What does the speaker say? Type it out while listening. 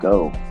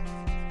Go.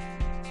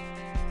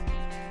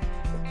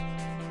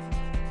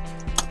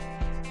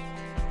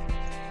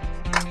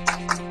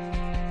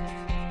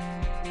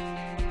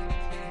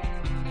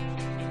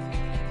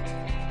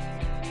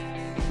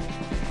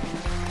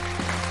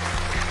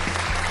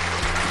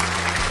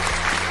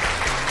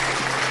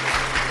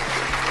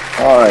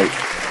 All right.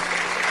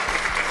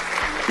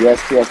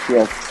 Yes, yes,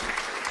 yes.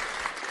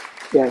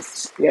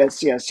 Yes,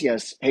 yes, yes,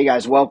 yes. Hey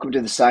guys, welcome to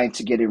the Science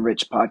of Getting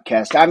Rich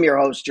podcast. I'm your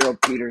host, Gerald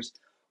Peters.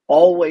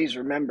 Always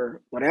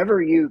remember,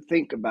 whatever you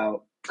think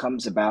about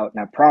comes about,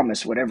 and I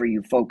promise whatever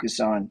you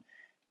focus on,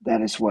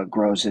 that is what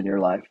grows in your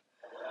life.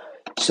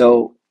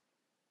 So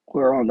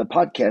we're on the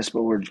podcast,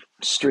 but we're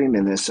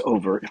streaming this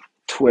over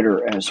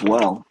Twitter as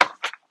well.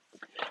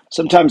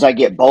 Sometimes I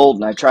get bold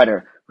and I try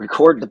to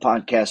record the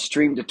podcast,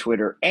 stream to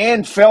Twitter,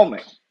 and film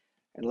it.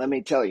 And let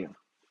me tell you,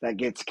 that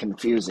gets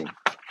confusing.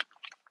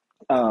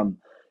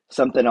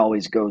 Something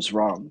always goes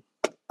wrong.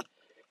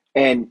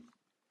 And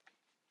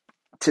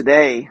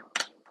today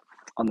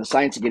on the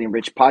Science of Getting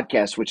Rich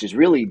podcast, which has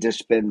really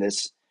just been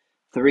this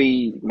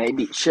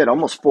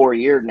almost 4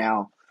 year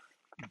now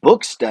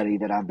book study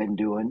that I've been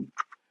doing.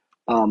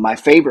 My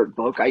favorite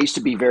book, I used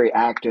to be very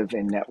active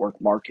in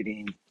network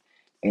marketing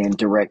and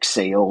direct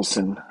sales,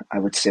 and I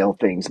would sell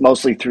things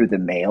mostly through the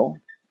mail.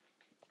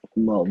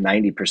 Well,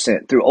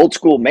 90% through old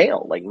school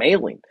mail, like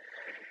mailing.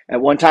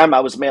 At one time,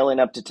 I was mailing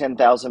up to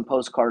 10,000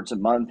 postcards a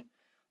month.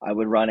 I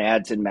would run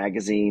ads in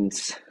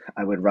magazines.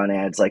 I would run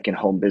ads like in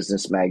Home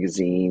Business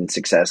Magazine,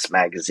 Success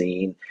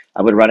Magazine.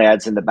 I would run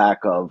ads in the back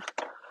of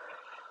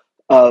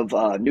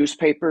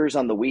newspapers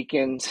on the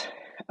weekends.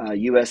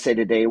 USA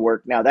Today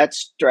work. Now that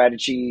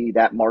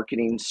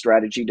marketing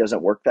strategy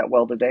doesn't work that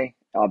well today.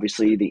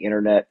 Obviously, the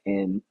internet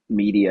and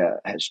media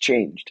has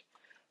changed.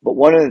 But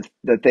one of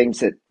the things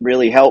that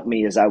really helped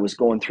me as I was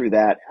going through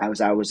that, as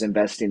I was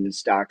investing in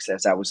stocks,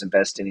 as I was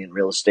investing in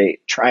real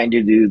estate, trying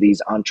to do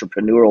these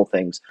entrepreneurial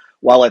things,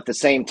 while at the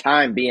same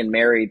time being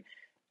married,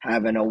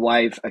 having a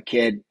wife, a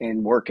kid,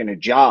 and working a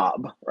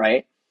job,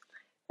 right?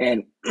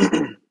 And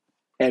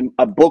and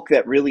a book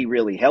that really,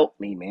 really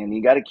helped me, man,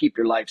 you got to keep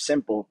your life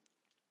simple,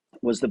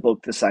 was the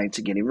book, The Science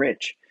of Getting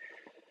Rich.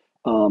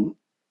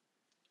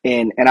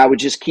 And I would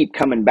just keep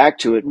coming back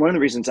to it. One of the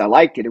reasons I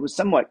liked it, it was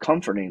somewhat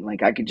comforting.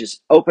 Like I could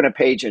just open a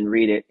page and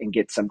read it and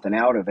get something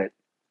out of it.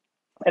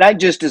 And I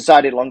just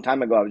decided a long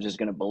time ago I was just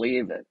going to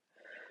believe it.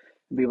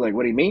 And people are like,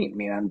 what do you mean? I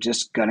mean, I'm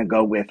just going to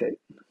go with it.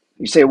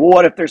 You say, well,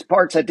 what if there's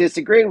parts I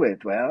disagree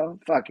with? Well,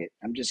 fuck it.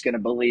 I'm just going to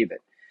believe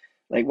it.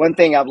 Like one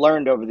thing I've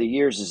learned over the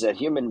years is that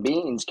human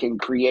beings can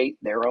create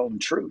their own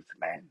truth,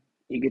 man.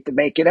 You get to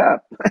make it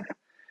up.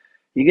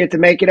 You get to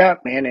make it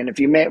up, man. And if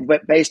you make,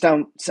 but based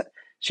on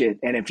shit,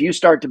 and if you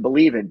start to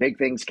believe it, big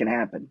things can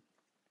happen.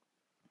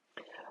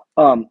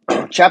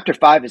 Chapter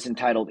 5 is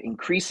entitled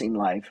Increasing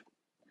Life.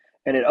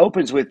 And it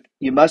opens with,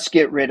 you must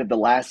get rid of the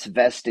last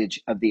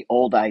vestige of the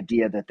old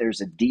idea that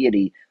there's a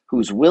deity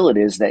whose will it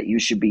is that you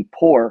should be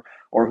poor,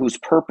 or whose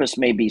purpose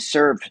may be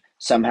served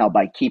somehow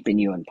by keeping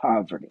you in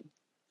poverty.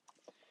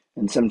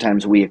 And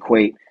sometimes we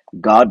equate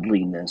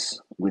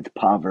godliness with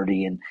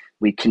poverty, and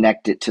we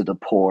connect it to the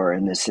poor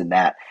and this and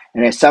that.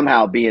 And as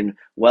somehow being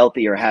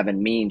wealthy or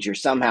having means, you're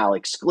somehow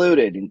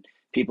excluded. And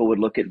people would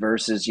look at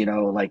verses,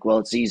 like, well,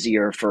 it's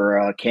easier for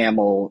a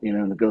camel,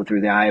 to go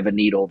through the eye of a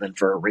needle than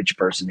for a rich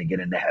person to get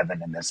into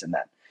heaven, and this and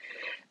that.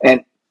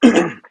 And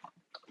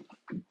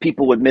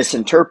people would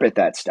misinterpret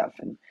that stuff.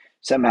 And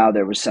somehow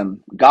there was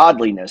some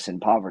godliness in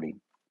poverty.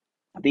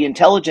 The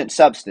intelligent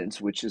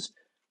substance, which is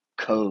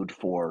code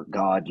for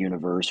God,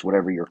 universe,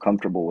 whatever you're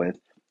comfortable with,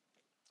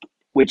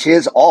 which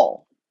is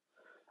all.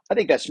 I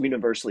think that's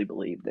universally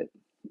believed that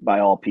by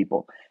all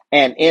people,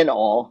 and in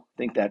all. I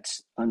think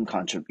that's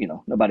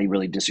uncontroversial. Nobody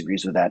really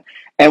disagrees with that.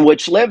 And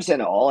which lives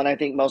in all, and I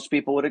think most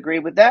people would agree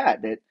with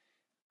that. That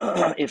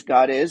if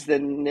God is,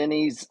 then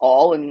He's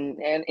all and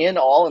in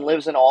all and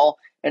lives in all,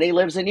 and He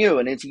lives in you,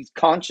 and He's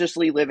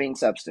consciously living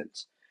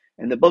substance.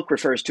 And the book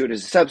refers to it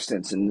as a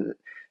substance. And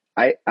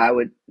I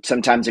would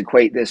sometimes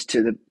equate this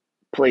to the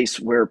place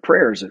where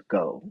prayers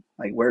go.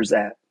 Like, where's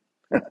that?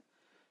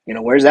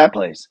 Where's that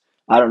place?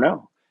 I don't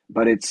know.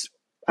 But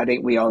I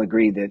think we all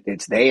agree that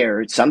it's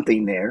there. It's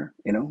something there.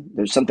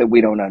 There's something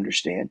we don't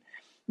understand.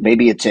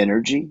 Maybe it's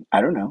energy.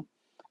 I don't know.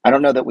 I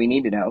don't know that we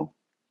need to know.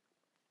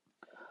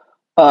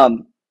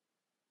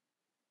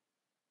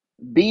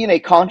 Being a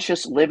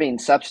conscious living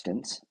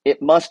substance,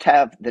 it must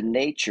have the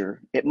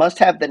nature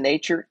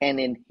and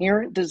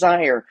inherent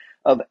desire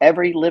of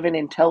every living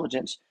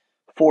intelligence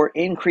for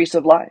increase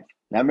of life.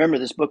 Now remember,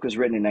 this book was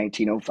written in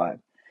 1905.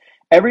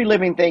 Every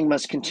living thing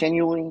must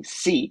continually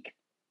seek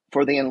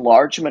for the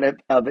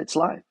enlargement of its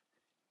life.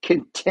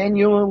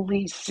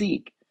 Continually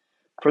seek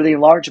for the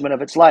enlargement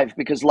of its life,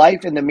 because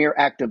life in the mere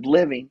act of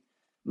living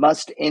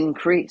must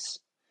increase.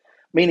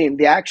 Meaning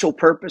the actual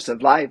purpose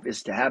of life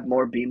is to have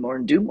more, be more,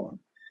 and do more.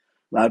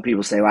 A lot of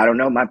people say, well, I don't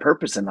know my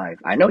purpose in life.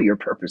 I know your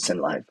purpose in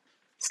life.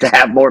 It's to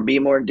have more, be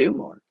more, and do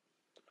more.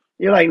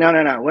 You're like, no.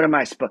 What am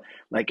I supposed?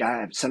 Like, I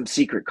have some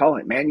secret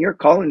calling. Man, your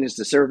calling is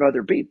to serve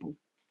other people.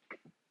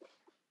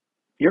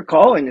 Your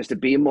calling is to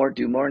be more,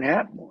 do more, and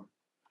have more.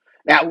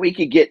 Now, we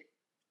could get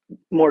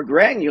more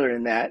granular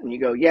than that, and you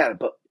go, yeah,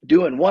 but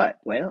doing what?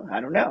 Well,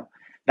 I don't know.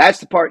 That's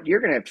the part you're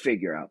going to have to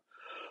figure out.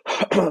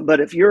 But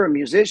if you're a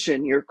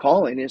musician, your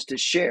calling is to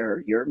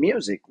share your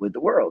music with the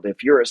world.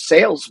 If you're a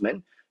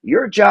salesman,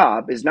 your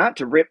job is not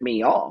to rip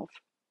me off.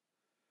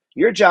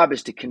 Your job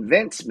is to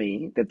convince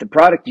me that the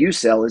product you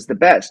sell is the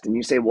best. And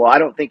you say, well, I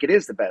don't think it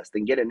is the best.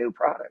 Then get a new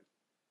product.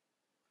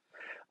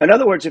 In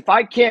other words, if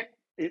I can't,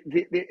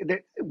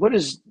 what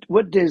does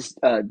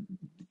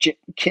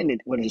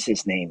Kennedy, what is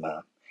his name?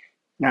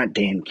 Not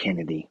Dan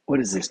Kennedy. What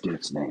is this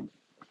dude's name?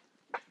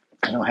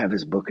 I don't have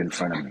his book in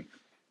front of me.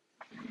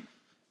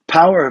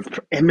 Power of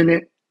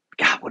Imminent,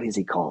 God, what does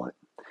he call it?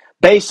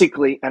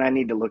 Basically, and I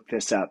need to look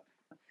this up.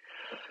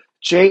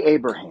 Jay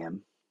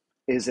Abraham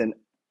is in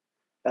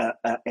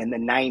the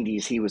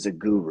 90s, he was a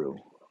guru.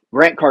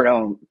 Grant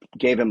Cardone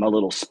gave him a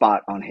little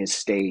spot on his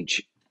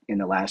stage in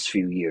the last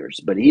few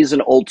years, but he's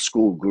an old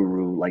school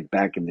guru like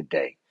back in the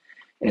day,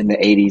 in the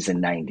 80s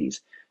and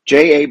 90s.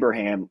 Jay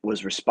Abraham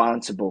was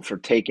responsible for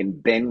taking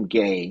Ben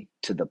Gay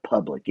to the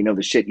public. You know,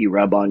 the shit you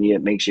rub on you,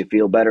 it makes you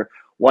feel better.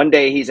 One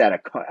day he's at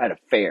a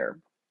fair,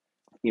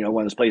 you know,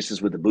 one of those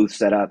places with the booth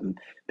set up and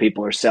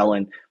people are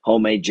selling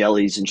homemade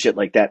jellies and shit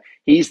like that.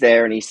 He's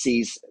there and he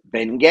sees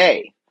Ben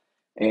Gay.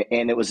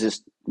 And it was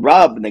this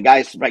rub, and the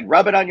guy's like,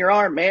 rub it on your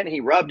arm, man. He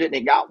rubbed it and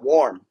it got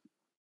warm.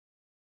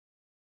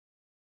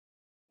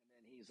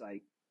 And he's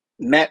like,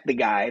 met the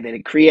guy that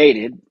had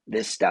created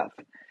this stuff.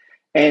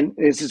 And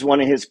this is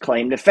one of his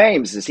claim to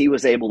fame is he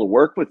was able to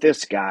work with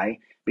this guy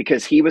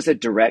because he was a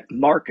direct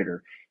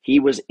marketer. He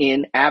was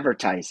in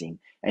advertising.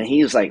 And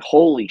he was like,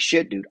 holy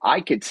shit, dude,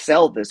 I could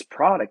sell this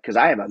product because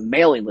I have a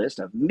mailing list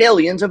of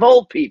millions of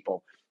old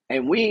people.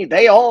 And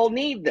they all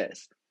need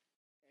this.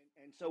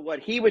 And so what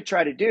he would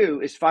try to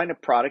do is find a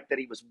product that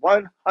he was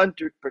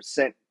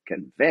 100%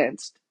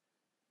 convinced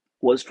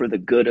was for the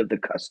good of the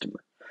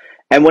customer.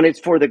 And when it's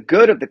for the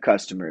good of the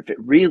customer, if it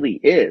really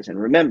is, and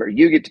remember,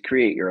 you get to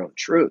create your own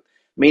truth,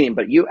 meaning,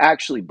 but you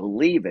actually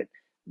believe it,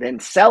 then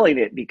selling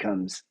it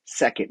becomes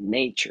second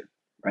nature,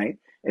 right?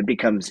 It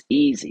becomes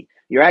easy.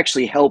 You're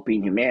actually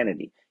helping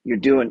humanity. You're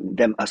doing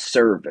them a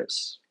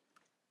service.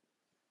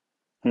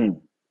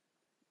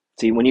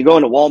 See, when you go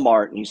into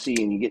Walmart and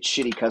you get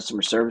shitty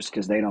customer service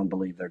because they don't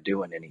believe they're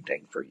doing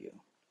anything for you.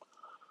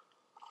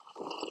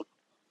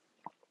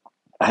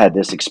 I had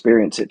this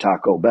experience at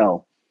Taco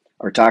Bell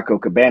or Taco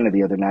Cabana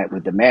the other night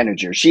with the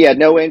manager. She had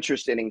no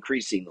interest in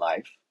increasing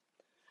life.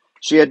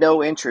 She had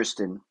no interest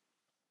in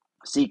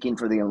seeking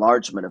for the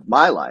enlargement of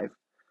my life.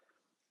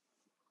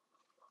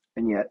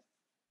 And yet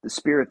the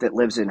spirit that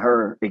lives in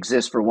her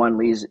exists for one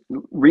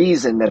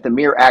reason, that the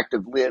mere act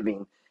of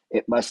living,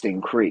 it must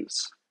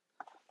increase.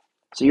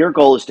 So your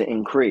goal is to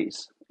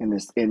increase in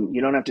this, and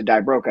you don't have to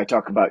die broke. I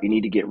talk about you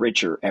need to get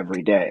richer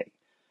every day.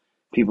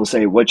 People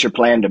say, what's your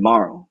plan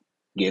tomorrow?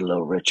 Get a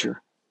little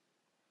richer.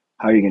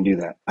 How are you going to do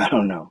that? I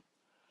don't know.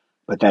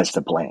 But that's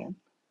the plan.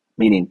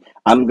 Meaning,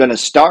 I'm going to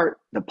start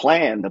the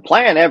plan. The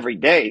plan every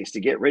day is to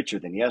get richer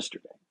than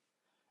yesterday.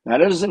 Now,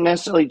 that doesn't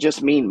necessarily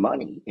just mean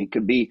money. It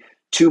could be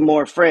 2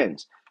 more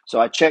friends. So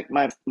I checked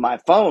my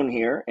phone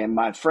here, and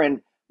my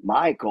friend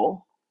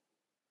Michael,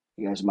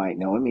 you guys might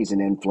know him. He's an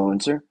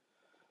influencer.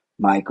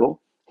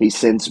 Michael. He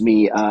sends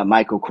me,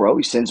 Michael Crow,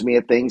 he sends me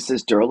a thing,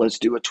 says, Daryl, let's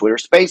do a Twitter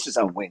Spaces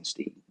on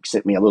Wednesday. He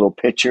sent me a little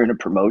picture and a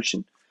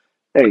promotion.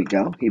 There you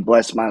go. He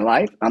blessed my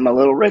life. I'm a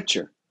little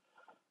richer.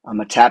 I'm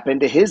going to tap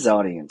into his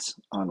audience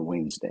on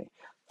Wednesday.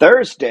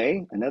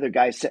 Thursday, another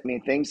guy sent me a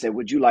thing, said,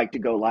 would you like to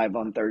go live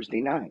on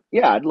Thursday night?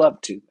 Yeah, I'd love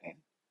to, man.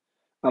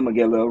 I'm going to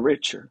get a little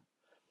richer.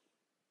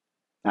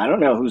 I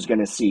don't know who's going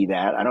to see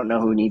that. I don't know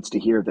who needs to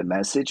hear the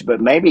message, but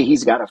maybe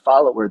he's got a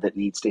follower that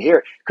needs to hear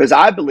it. Because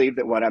I believe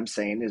that what I'm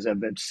saying is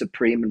of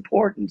supreme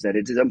importance, that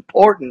it is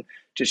important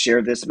to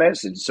share this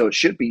message. So it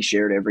should be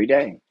shared every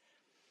day.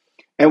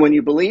 And when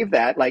you believe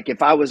that, like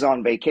if I was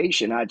on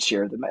vacation, I'd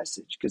share the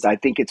message because I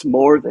think it's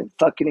more than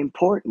fucking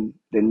important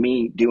than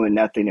me doing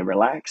nothing and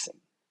relaxing.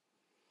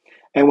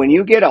 And when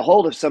you get a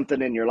hold of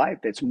something in your life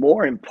that's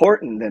more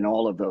important than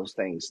all of those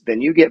things,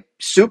 then you get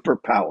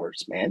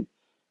superpowers, man.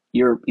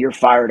 You're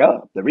fired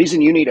up. The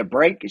reason you need a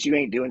break is you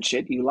ain't doing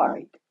shit you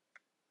like.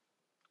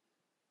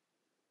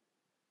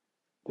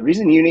 The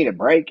reason you need a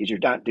break is you're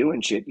not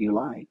doing shit you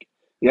like.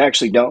 You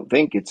actually don't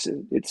think it's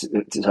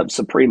of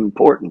supreme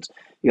importance.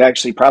 You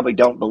actually probably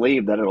don't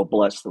believe that it'll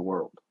bless the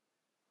world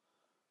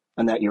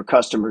and that your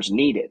customers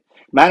need it.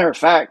 Matter of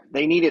fact,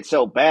 they need it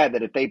so bad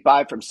that if they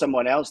buy from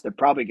someone else, they're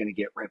probably going to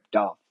get ripped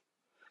off.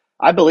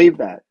 I believe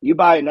that. You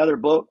buy another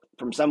book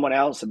from someone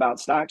else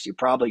about stocks, you're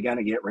probably going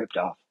to get ripped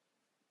off.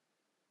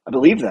 I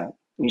believe that.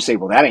 And you say,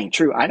 well, that ain't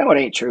true. I know it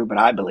ain't true, but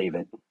I believe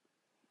it.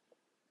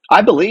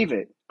 I believe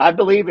it. I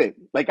believe it.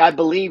 Like I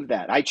believe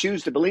that. I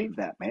choose to believe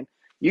that, man.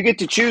 You get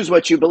to choose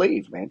what you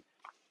believe, man.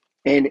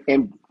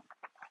 And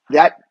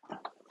that's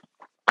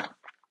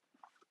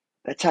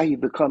how you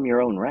become your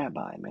own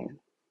rabbi, man.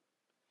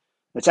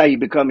 That's how you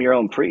become your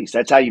own priest.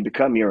 That's how you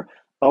become your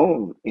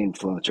own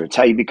influencer. It's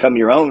how you become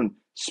your own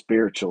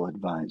spiritual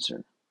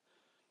advisor.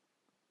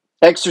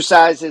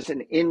 Exercises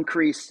and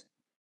increase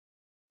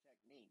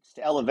techniques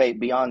to elevate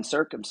beyond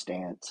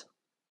circumstance.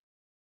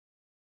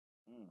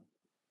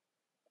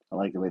 I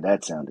like the way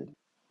that sounded.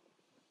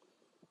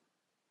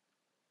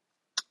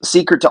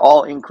 Secret to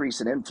all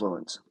increase in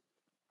influence.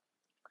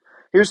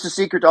 Here's the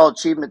secret to all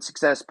achievement,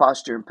 success,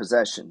 posture, and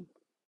possession.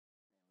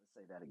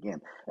 Let's say that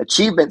again.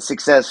 Achievement,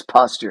 success,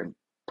 posture, and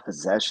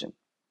possession.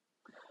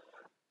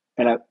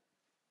 And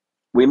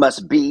we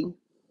must be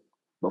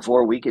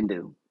before we can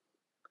do.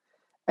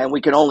 And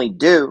we can only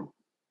do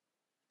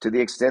to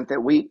the extent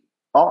that we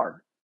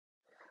are.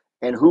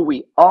 And who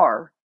we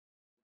are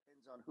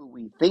depends on who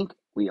we think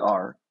we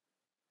are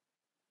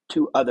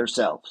to other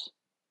selves.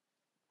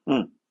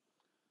 Now,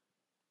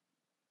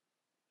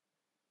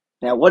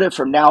 what if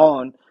from now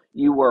on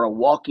you were a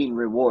walking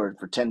reward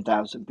for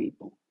 10,000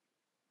 people?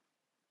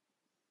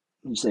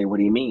 You say, what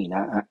do you mean?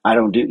 I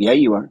don't do. Yeah,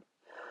 you are.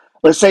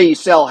 Let's say you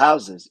sell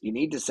houses. You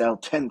need to sell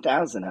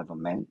 10,000 of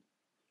them, man.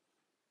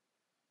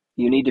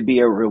 You need to be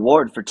a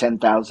reward for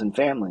 10,000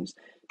 families.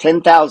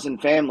 10,000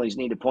 families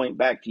need to point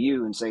back to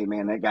you and say,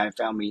 man, that guy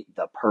found me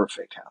the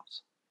perfect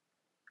house.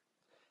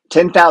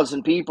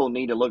 10,000 people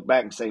need to look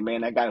back and say,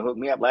 man, that guy hooked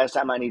me up. Last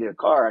time I needed a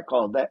car, I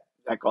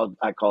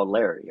called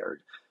Larry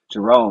or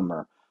Jerome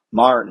or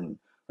Martin,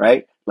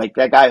 right? Like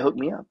that guy hooked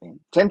me up, man.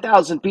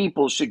 10,000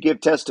 people should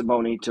give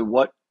testimony to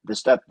what the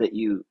stuff that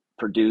you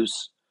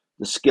produce,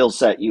 the skill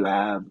set you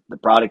have, the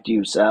product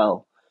you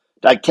sell.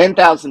 Like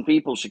 10,000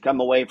 people should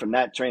come away from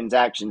that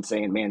transaction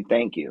saying, man,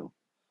 thank you.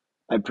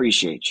 I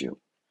appreciate you.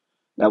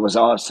 That was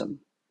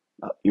awesome.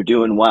 You're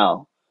doing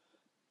well.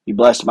 You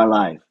blessed my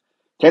life.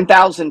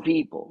 10,000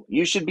 people.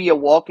 You should be a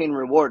walking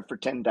reward for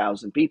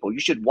 10,000 people. You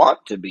should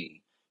want to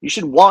be. You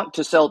should want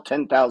to sell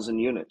 10,000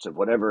 units of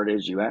whatever it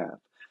is you have,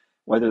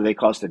 whether they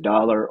cost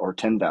 $1 or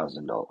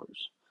 $10,000.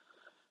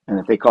 And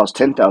if they cost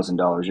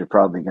 $10,000, you're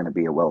probably going to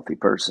be a wealthy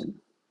person.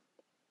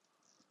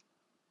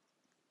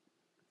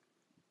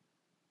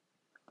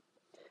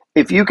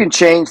 If you can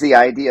change the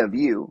idea of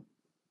you,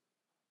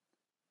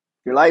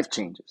 your life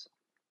changes.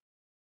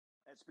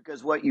 That's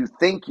because what you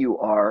think you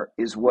are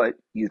is what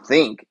you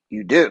think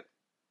you do.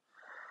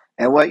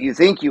 And what you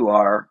think you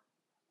are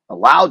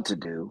allowed to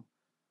do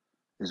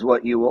is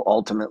what you will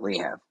ultimately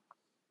have.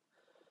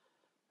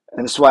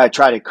 And that's why I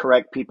try to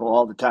correct people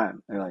all the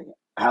time. They're like,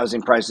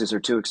 housing prices are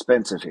too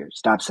expensive here.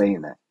 Stop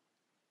saying that.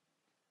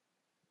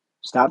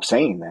 Stop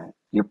saying that.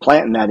 You're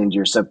planting that into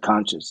your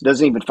subconscious. It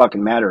doesn't even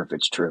fucking matter if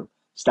it's true.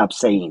 Stop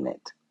saying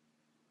it.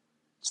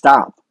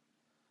 Stop.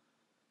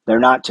 They're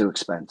not too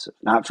expensive.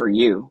 Not for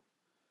you.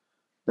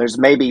 There's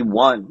maybe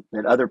one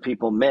that other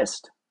people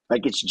missed.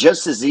 Like it's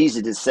just as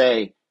easy to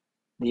say,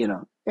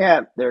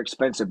 yeah, they're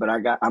expensive, but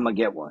I'm gonna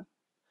get one.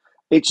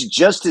 It's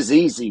just as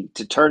easy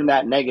to turn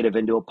that negative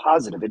into a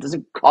positive. It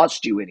doesn't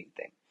cost you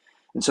anything.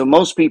 And so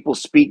most people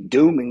speak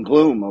doom and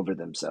gloom over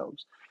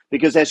themselves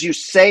because as you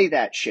say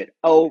that shit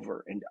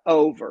over and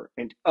over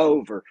and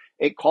over,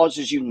 it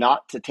causes you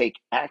not to take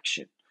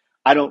action.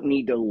 I don't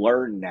need to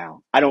learn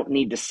now. I don't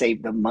need to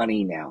save the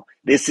money now.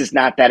 This is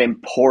not that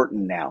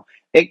important now.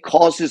 It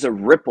causes a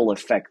ripple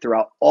effect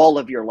throughout all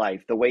of your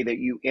life, the way that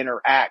you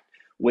interact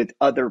with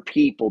other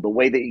people, the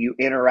way that you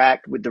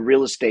interact with the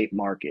real estate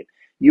market.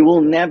 You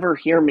will never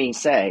hear me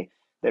say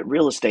that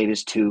real estate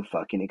is too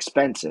fucking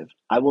expensive.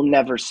 I will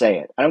never say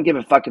it. I don't give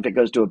a fuck if it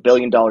goes to $1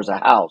 billion a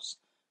house.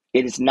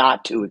 It is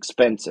not too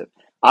expensive.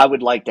 I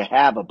would like to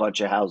have a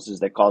bunch of houses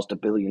that cost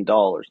 $1 billion.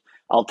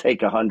 I'll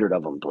take 100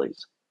 of them,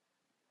 please.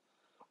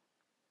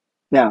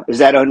 Now, is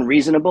that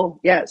unreasonable?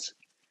 Yes.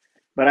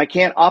 But I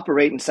can't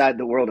operate inside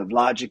the world of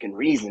logic and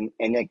reason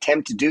and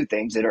attempt to do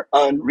things that are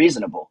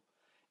unreasonable.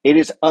 It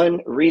is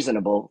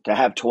unreasonable to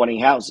have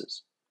 20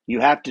 houses. You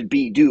have to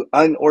do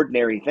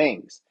unordinary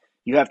things.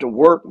 You have to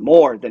work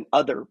more than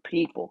other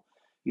people.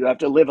 You have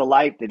to live a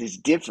life that is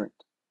different.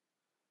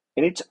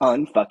 And it's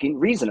unfucking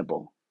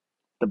reasonable.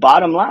 The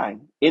bottom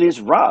line, it is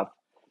rough.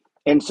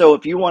 And so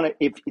if you want to,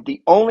 if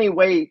the only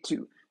way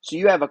to, so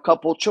you have a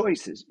couple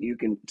choices. You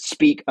can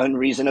speak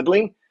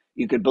unreasonably.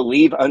 You could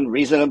believe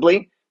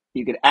unreasonably.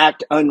 You could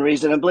act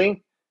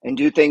unreasonably and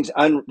do things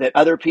that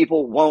other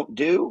people won't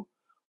do.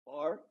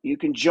 Or you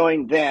can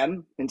join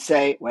them and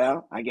say,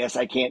 well, I guess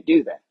I can't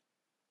do that.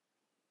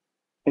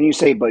 And you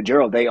say, but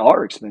Gerald, they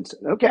are expensive.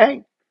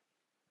 Okay.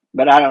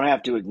 But I don't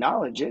have to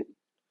acknowledge it.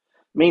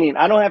 Meaning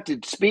I don't have to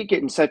speak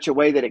it in such a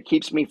way that it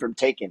keeps me from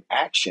taking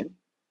action.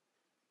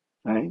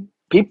 Right?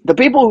 The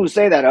people who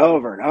say that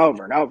over and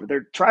over and over,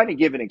 they're trying to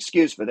give an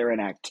excuse for their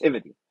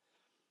inactivity.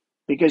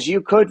 Because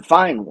you could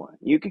find one.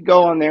 You could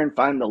go on there and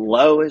find the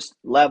lowest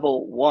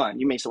level one.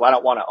 You may say, well, I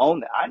don't want to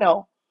own that. I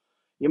know.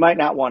 You might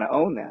not want to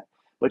own that.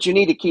 But you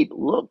need to keep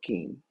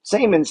looking.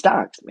 Same in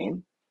stocks,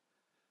 man.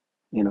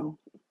 You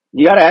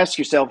got to ask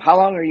yourself, how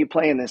long are you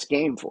playing this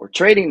game for?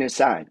 Trading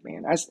aside,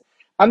 man.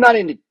 I'm not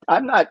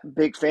a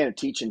big fan of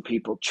teaching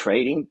people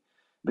trading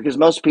because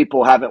most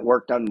people haven't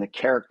worked on the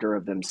character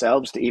of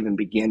themselves to even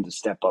begin to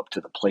step up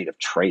to the plate of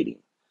trading.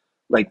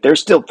 Like they're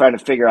still trying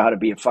to figure out how to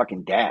be a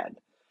fucking dad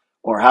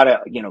or how to,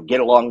 get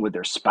along with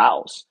their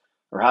spouse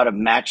or how to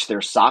match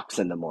their socks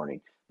in the morning.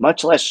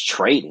 much less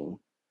trading.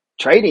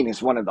 Trading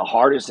is one of the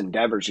hardest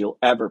endeavors you'll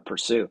ever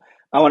pursue.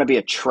 I want to be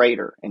a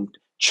trader and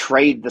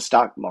trade the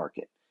stock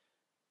market,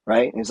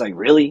 right? And it's like,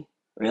 really?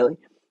 Really?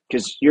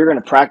 Because you're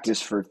going to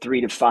practice for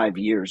 3 to 5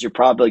 years. You're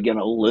probably going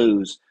to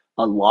lose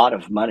a lot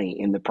of money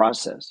in the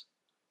process.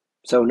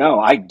 So, no,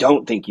 I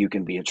don't think you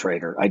can be a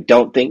trader. I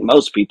don't think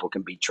most people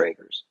can be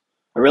traders.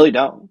 I really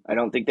don't. I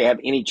don't think they have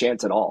any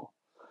chance at all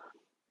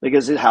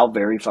because of how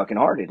very fucking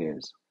hard it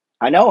is.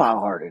 I know how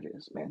hard it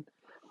is, man.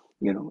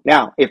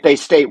 Now, if they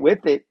stay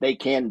with it, they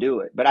can do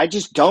it. But I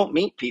just don't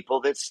meet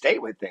people that stay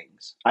with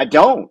things. I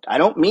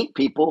don't meet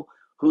people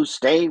who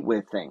stay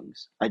with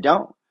things. I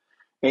don't.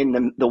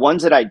 And the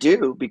ones that I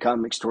do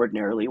become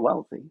extraordinarily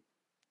wealthy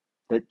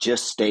that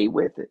just stay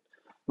with it.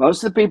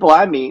 Most of the people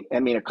I meet,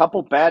 a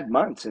couple bad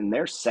months and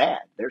they're sad.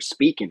 They're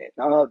speaking it.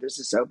 Oh, this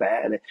is so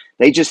bad.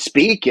 They just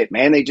speak it,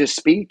 man. They just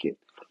speak it,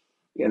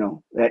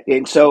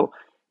 And so,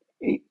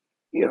 you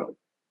know,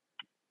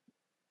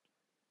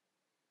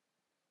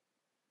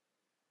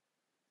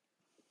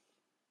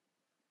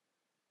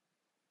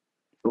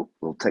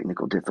 little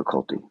technical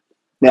difficulty.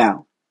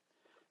 Now,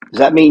 does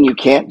that mean you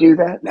can't do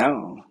that?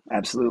 No,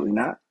 absolutely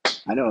not.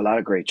 I know a lot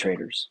of great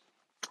traders.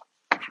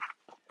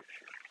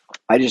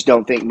 I just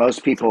don't think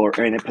most people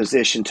are in a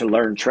position to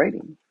learn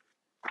trading,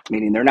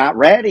 meaning they're not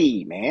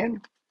ready,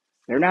 man.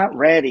 They're not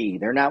ready.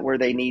 They're not where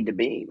they need to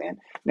be, man.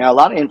 Now, a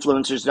lot of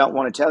influencers don't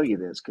want to tell you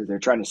this because they're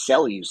trying to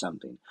sell you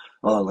something.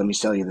 Oh, let me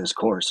sell you this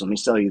course. Let me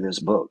sell you this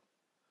book.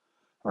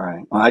 All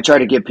right. Well, I try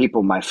to give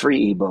people my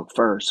free ebook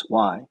first.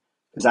 Why?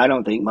 Because I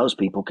don't think most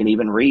people can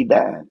even read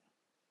that.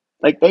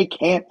 Like, they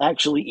can't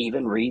actually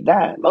even read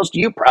that. Most of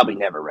you probably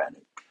never read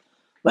it,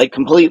 like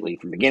completely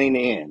from beginning to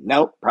end.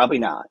 Nope, probably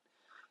not.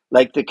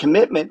 Like, the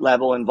commitment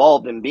level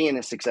involved in being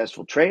a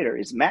successful trader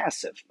is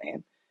massive,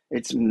 man.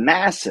 It's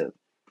massive.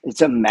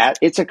 It's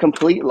a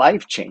complete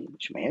life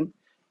change, man.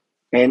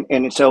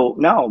 And so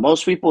no,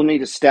 most people need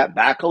to step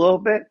back a little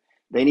bit.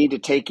 They need to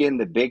take in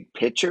the big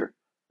picture,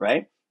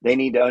 right? They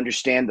need to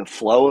understand the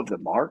flow of the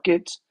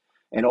markets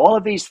and all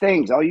of these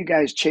things. All you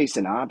guys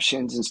chasing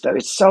options and stuff.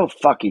 It's so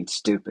fucking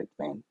stupid,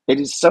 man. It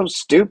is so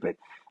stupid.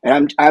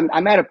 And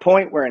I'm at a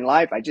point where in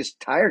life I just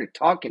tired of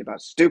talking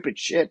about stupid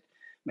shit,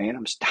 man.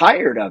 I'm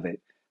tired of it.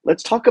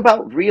 Let's talk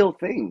about real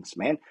things,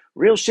 man.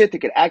 Real shit that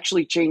could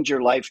actually change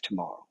your life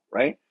tomorrow,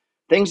 right?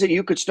 Things that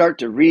you could start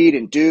to read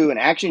and do and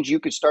actions you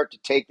could start to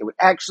take that would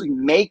actually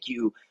make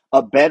you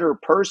a better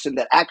person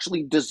that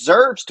actually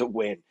deserves to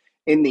win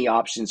in the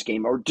options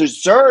game or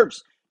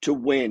deserves to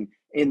win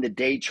in the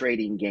day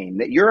trading game,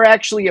 that you're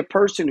actually a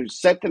person who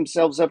set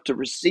themselves up to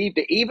receive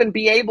to even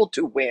be able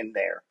to win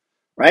there,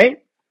 right?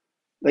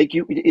 Like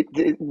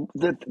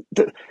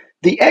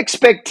the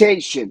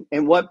expectation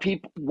and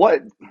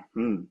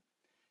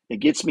it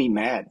gets me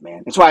mad,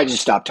 man. That's why I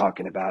just stopped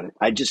talking about it.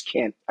 I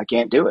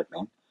can't do it,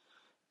 man.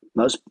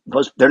 Most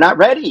they're not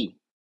ready.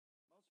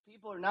 Most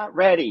people are not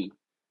ready.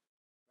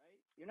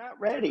 Right? You're not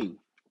ready.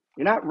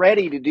 You're not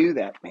ready to do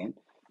that, man.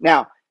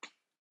 Now,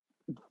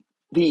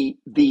 the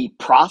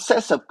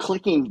process of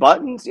clicking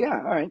buttons, yeah,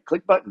 all right,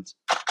 click buttons.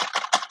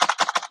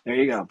 There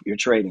you go. You're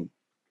trading.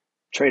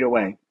 Trade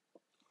away.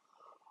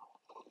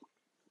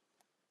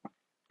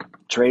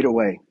 Trade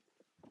away.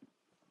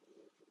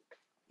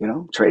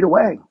 Trade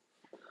away.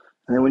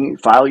 And then when you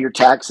file your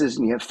taxes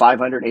and you have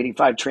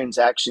 585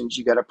 transactions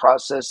you got to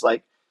process,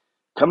 like,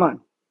 come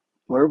on.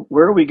 Where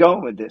are we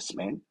going with this,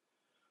 man?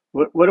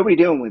 What are we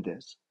doing with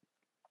this?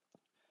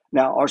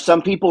 Now, are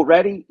some people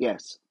ready?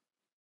 Yes.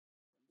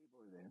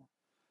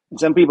 And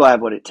some people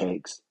have what it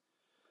takes.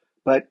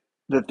 But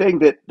the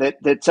thing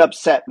that's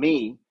upset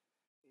me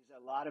is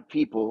a lot of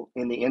people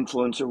in the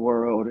influencer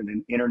world and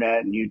in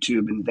internet and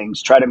YouTube and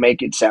things try to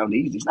make it sound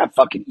easy. It's not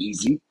fucking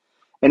easy.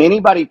 And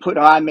anybody oh,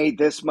 I made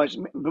this much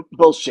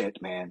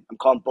bullshit, man. I'm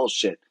calling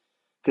bullshit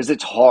because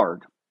it's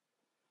hard.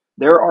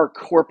 There are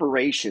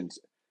corporations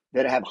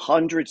that have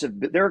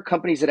there are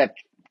companies that have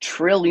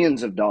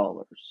trillions of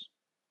dollars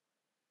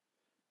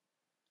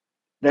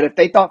that if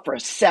they thought for a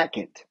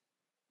second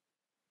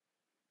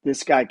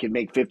this guy could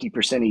make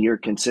 50% a year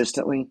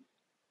consistently,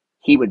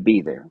 he would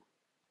be there.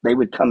 They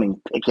would come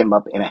and pick him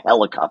up in a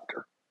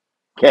helicopter.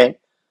 Okay?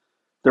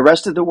 The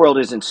rest of the world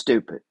isn't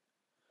stupid.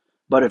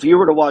 But if you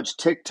were to watch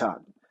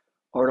TikTok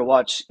or to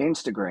watch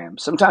Instagram,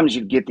 sometimes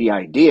you'd get the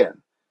idea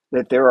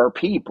that there are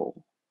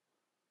people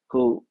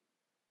who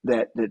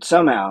that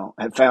somehow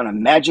have found a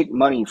magic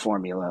money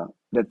formula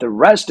that the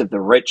rest of the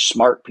rich,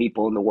 smart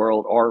people in the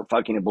world are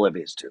fucking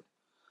oblivious to.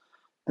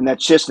 And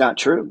that's just not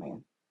true,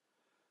 man.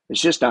 It's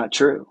just not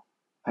true.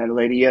 I had a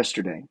lady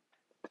yesterday.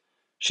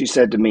 She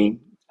said to me,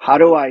 how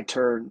do I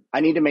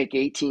need to make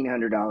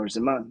 $1,800 a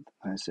month.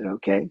 I said,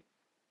 okay,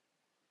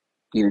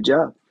 get a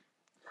job.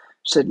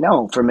 She said,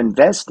 no, from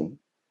investing.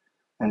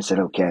 And I said,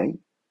 okay,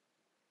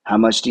 how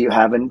much do you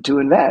have to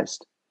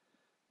invest?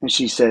 And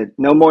she said,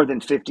 no more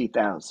than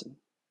 50,000.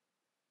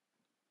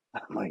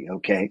 I'm like,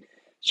 okay,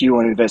 so you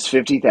want to invest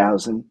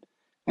 50,000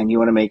 and you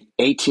want to make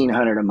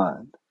 1,800 a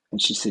month.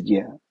 And she said,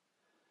 yeah.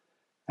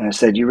 And I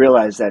said, you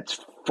realize that's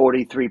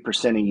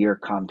 43% a year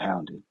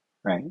compounded,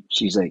 right?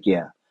 She's like,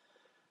 yeah.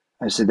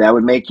 I said, that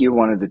would make you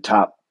one of the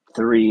top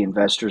 3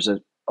 investors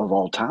of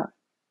all time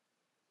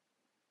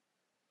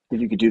if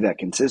you could do that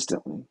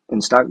consistently in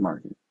the stock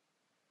market.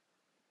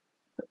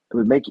 It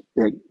would make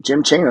like,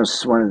 Jim Chanos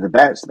is one of the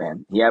best,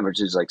 man. He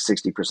averages like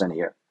 60% a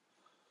year.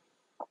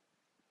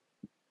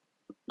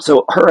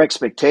 So her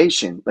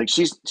expectation, like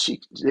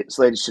this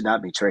lady should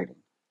not be trading.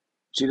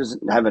 She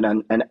doesn't have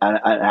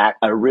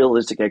a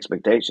realistic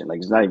expectation. Like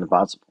it's not even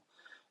possible.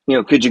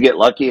 Could you get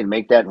lucky and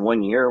make that in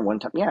 1 year, one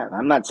time? Yeah,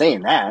 I'm not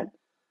saying that.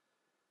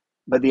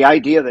 But the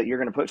idea that you're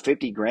going to put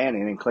 50 grand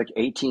in and click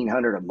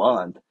 1,800 a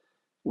month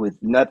with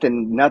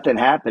nothing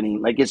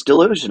happening, like it's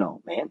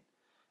delusional, man.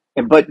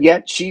 But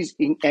yet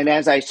and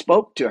as I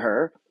spoke to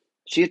her,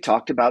 she had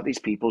talked about these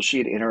people she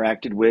had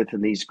interacted with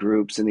in these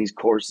groups and these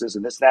courses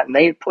and this, that, and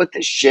they had put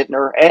this shit in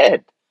her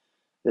head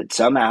that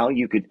somehow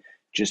you could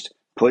just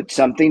put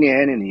something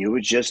in and you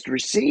would just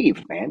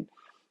receive, man.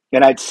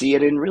 And I'd see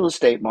it in real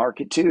estate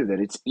market too, that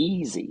it's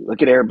easy.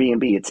 Look at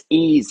Airbnb. It's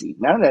easy.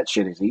 None of that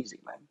shit is easy,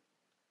 man.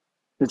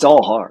 It's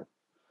all hard.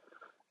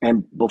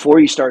 And before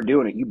you start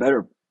doing it, you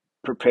better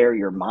prepare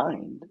your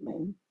mind,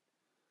 man.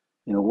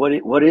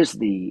 What is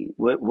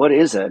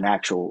an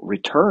actual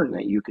return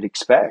that you could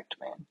expect,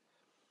 man?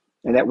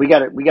 And that we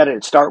got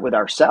to start with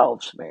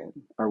ourselves, man.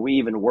 Are we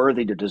even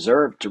worthy to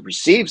deserve to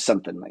receive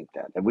something like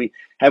that?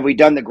 Have we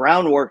done the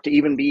groundwork to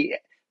even be,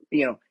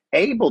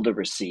 able to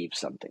receive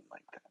something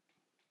like that?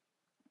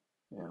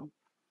 You know?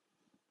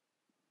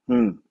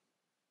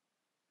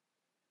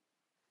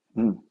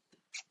 Hmm. Hmm.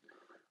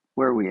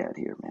 Where are we at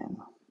here, man?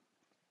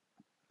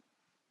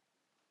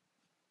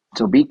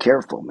 So be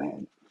careful,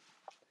 man.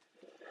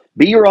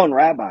 Be your own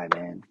rabbi,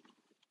 man.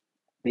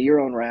 Be your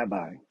own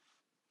rabbi.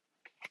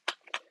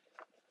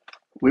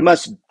 We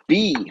must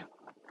be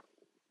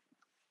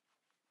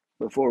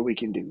before we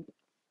can do.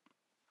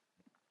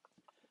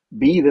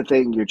 Be the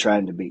thing you're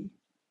trying to be.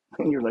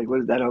 And you're like,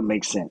 what? That don't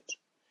make sense.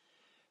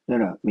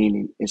 No.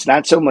 Meaning, it's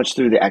not so much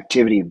through the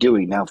activity of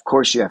doing. Now, of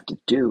course, you have to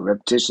do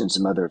repetition,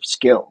 some other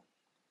skill,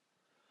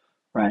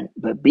 right?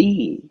 But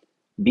be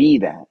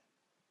that.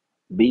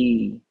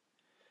 Be.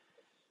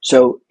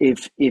 So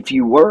if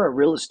you were a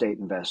real estate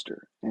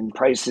investor and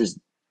prices,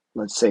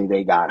 let's say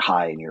they got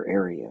high in your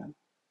area,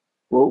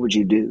 what would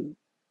you do?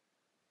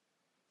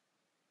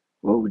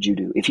 What would you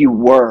do if you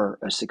were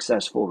a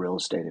successful real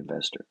estate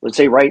investor? Let's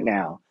say right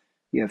now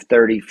you have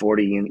 30,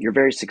 40 units. You're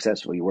very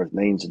successful. You're worth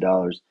millions of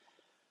dollars.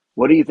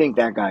 What do you think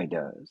that guy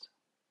does?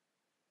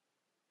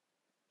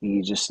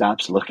 He just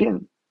stops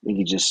looking.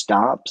 He just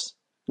stops.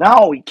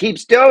 No, he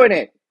keeps doing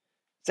it.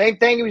 Same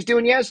thing he was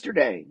doing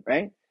yesterday,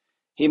 right?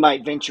 He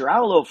might venture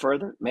out a little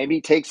further. Maybe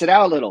he takes it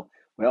out a little.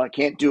 Well, I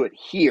can't do it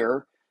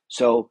here.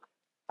 So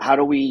how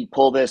do we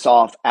pull this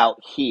off out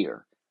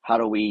here? How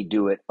do we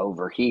do it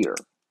over here?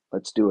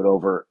 Let's do it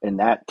over in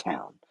that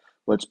town.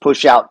 Let's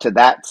push out to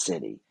that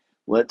city.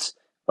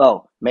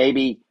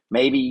 Maybe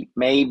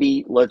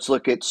let's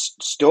look at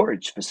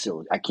storage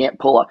facility. I can't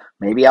pull up.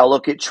 Maybe I'll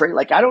look at trade.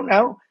 Like, I don't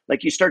know.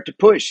 Like you start to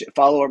push. A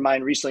follower of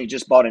mine recently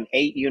just bought an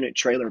 8-unit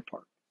trailer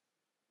park.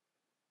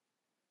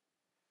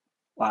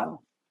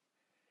 Wow.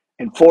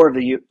 And 4 of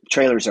the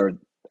trailers are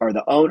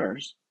the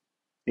owners.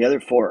 The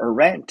other 4 are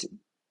rented.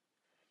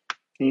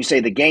 And you say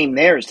the game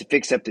there is to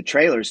fix up the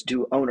trailers,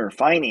 do owner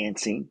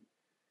financing,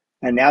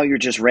 and now you're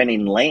just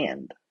renting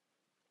land.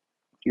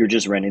 You're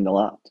just renting the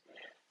lot.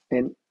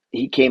 And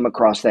he came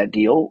across that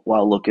deal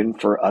while looking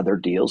for other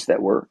deals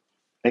that were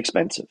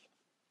expensive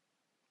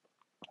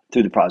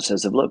through the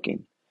process of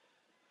looking.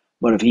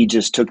 But if he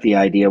just took the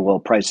idea, well,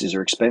 prices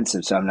are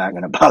expensive, so I'm not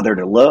going to bother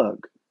to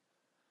look,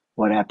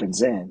 what happens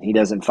then? He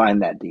doesn't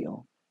find that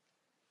deal.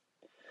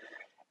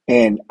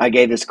 And I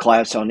gave this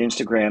class on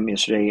Instagram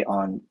yesterday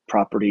on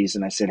properties,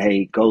 and I said,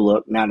 hey, go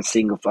look. Not a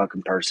single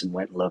fucking person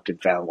went and looked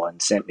and found one,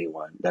 sent me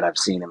one that I've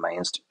seen in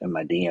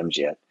my DMs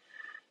yet.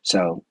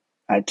 So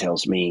that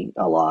tells me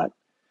a lot.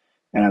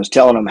 And I was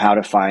telling them how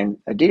to find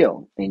a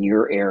deal in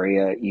your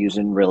area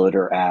using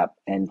Realtor app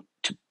and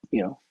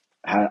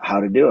how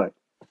to do it.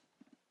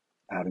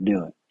 How to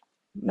do it.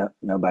 No,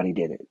 nobody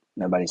did it.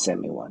 Nobody sent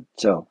me one.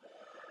 So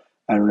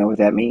I don't know what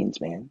that means,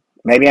 man.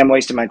 Maybe I'm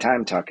wasting my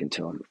time talking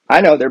to them.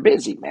 I know they're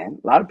busy, man.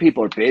 A lot of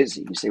people are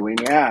busy. You say, well,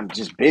 yeah, I'm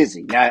just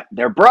busy. Now,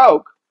 they're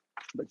broke,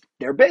 but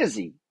they're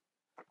busy.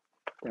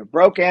 They're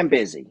broke and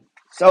busy.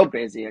 So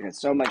busy. I got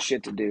so much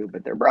shit to do,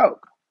 but they're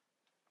broke.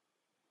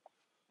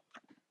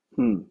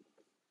 And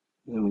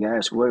we got to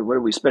ask, what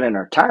are we spending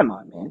our time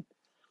on, man?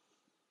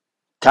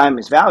 Time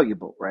is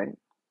valuable, right?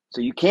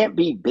 So you can't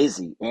be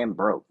busy and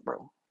broke,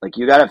 bro. Like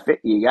you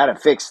gotta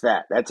fix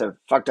that. That's a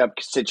fucked up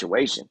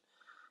situation.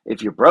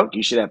 If you're broke,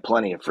 you should have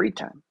plenty of free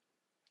time.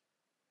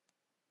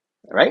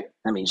 Right?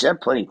 I mean, you should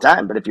have plenty of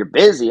time, but if you're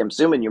busy, I'm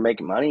assuming you're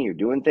making money, you're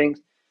doing things,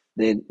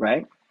 then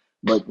right?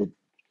 But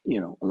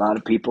a lot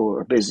of people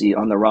are busy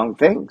on the wrong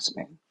things,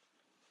 man.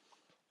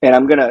 And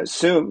I'm gonna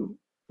assume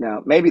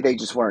now maybe they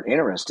just weren't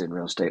interested in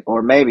real estate,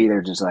 or maybe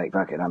they're just like,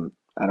 fuck it,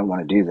 I don't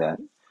want to do that,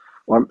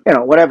 or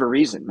whatever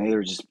reason. Maybe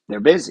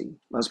they're busy.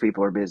 Most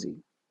people are busy.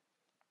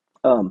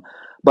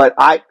 But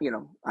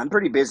I'm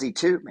pretty busy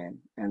too, man.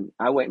 And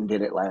I went and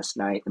did it last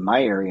night in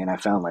my area and I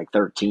found like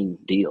 13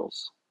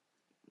 deals.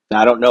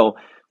 Now, I don't know.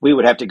 We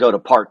would have to go to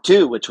part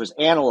two, which was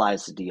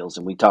analyze the deals.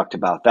 And we talked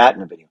about that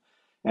in a video.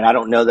 And I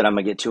don't know that I'm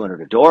going to get 200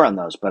 a door on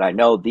those, but I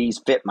know these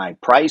fit my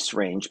price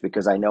range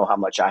because I know how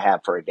much I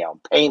have for a down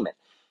payment.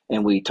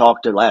 And we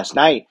talked last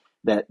night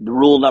that the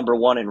rule number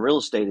one in real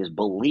estate is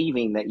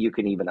believing that you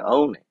can even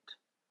own it.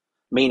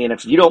 Meaning,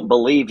 if you don't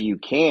believe you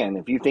can,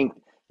 if you think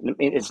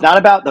it's not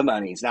about the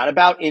money, it's not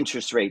about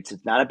interest rates,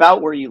 it's not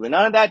about where you live,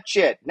 none of that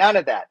shit, none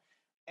of that.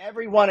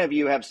 Every one of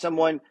you have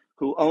someone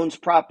who owns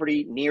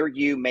property near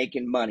you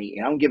making money.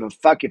 And I don't give a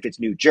fuck if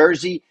it's New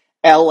Jersey,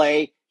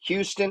 LA,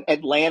 Houston,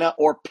 Atlanta,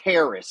 or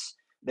Paris.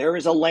 There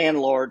is a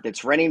landlord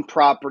that's renting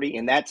property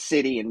in that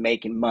city and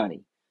making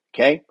money.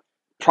 Okay?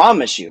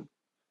 Promise you,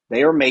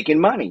 they are making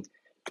money.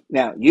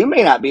 Now, you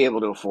may not be able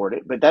to afford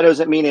it, but that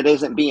doesn't mean it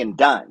isn't being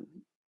done,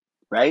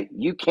 right?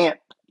 You can't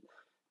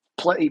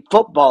play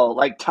football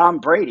like Tom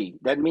Brady.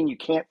 Doesn't mean you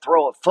can't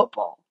throw a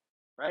football,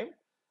 right?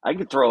 I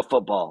can throw a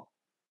football,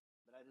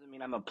 but that doesn't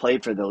mean I'm gonna play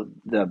for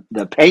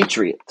the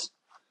Patriots.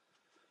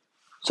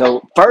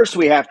 So first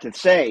we have to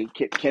say,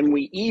 can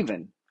we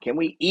even? Can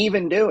we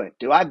even do it?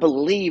 Do I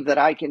believe that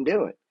I can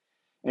do it?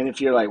 And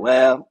if you're like,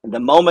 well, the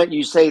moment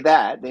you say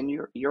that, then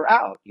you're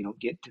out. You don't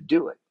get to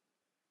do it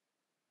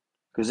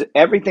because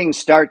everything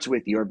starts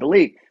with your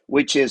belief,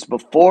 which is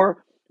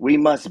before we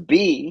must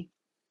be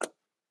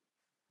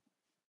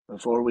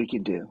before we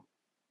can do.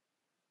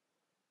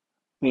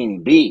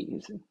 Meaning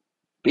be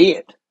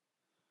it.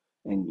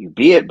 And you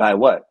be it by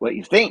what? What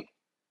you think.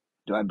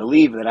 Do I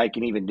believe that I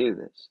can even do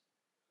this?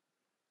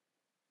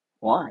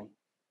 Why?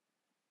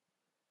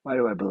 Why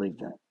do I believe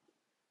that?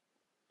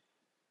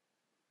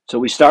 So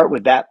we start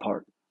with that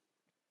part.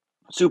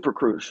 Super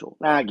crucial.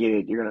 Now I get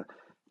it. You're going to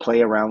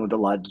play around with the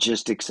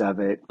logistics of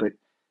it, but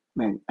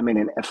man, I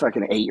mean, a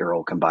fucking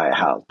 8-year-old can buy a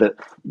house.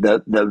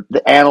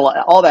 The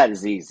analyze, all that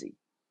is easy.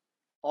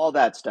 All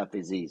that stuff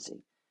is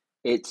easy.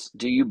 It's,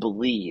 do you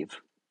believe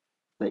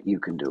that you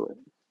can do it?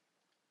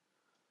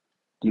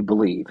 Do you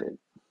believe it?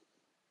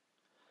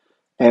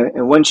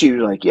 And once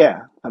you're like,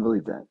 yeah, I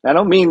believe that. I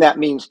don't mean that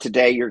means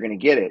today you're going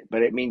to get it,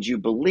 but it means you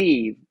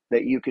believe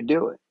that you could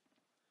do it,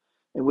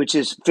 and which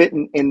is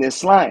fitting in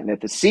this line that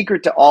the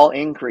secret to all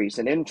increase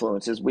and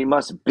influence is we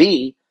must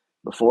be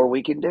before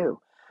we can do.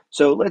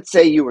 So let's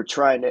say you were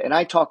trying to, and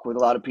I talk with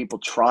a lot of people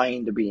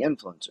trying to be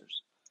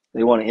influencers.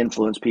 They want to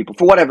influence people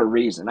for whatever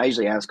reason. I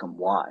usually ask them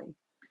why.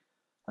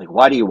 Like,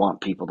 why do you want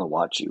people to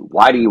watch you?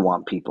 Why do you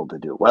want people to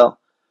do it? Well,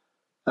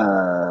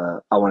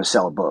 I want to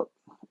sell a book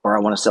or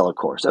I want to sell a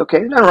course. Okay,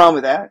 nothing wrong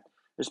with that.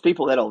 There's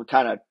people that'll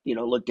kind of,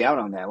 look down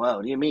on that. Well,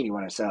 what do you mean you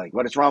want to sell? Like,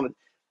 what is wrong with,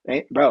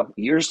 hey, bro,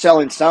 you're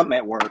selling something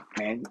at work,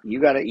 man.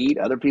 You got to eat.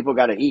 Other people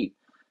got to eat.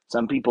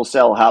 Some people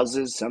sell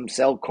houses. Some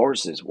sell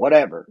courses,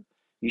 whatever.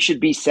 You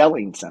should be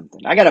selling something.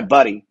 I got a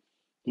buddy.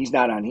 He's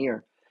not on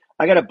here.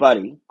 I got a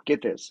buddy.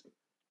 Get this.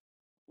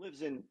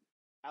 Lives in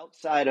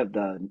outside of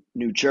the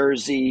New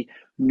Jersey,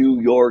 New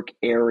York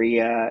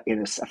area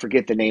I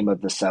forget the name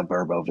of the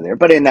suburb over there,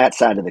 but in that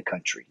side of the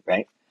country,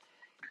 right?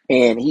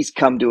 And he's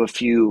come to a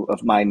few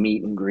of my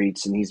meet and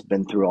greets and he's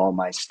been through all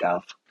my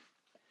stuff,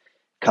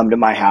 come to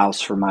my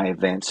house for my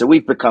events. So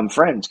we've become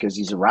friends because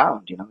he's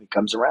around, he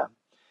comes around.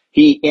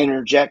 He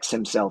interjects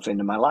himself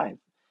into my life,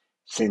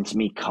 sends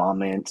me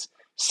comments,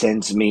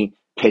 sends me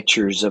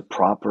pictures of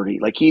property.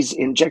 Like he's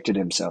injected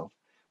himself,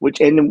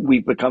 and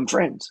we've become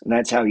friends. And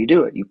that's how you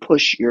do it. You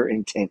push your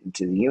intent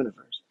into the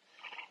universe.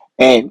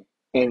 And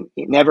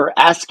never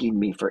asking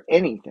me for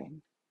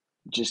anything,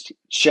 just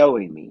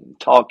showing me and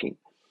talking.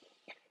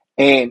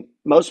 And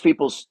most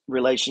people's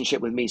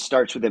relationship with me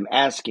starts with them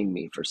asking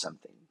me for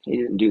something. He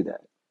didn't do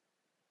that.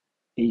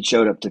 He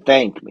showed up to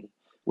thank me,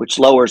 which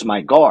lowers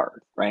my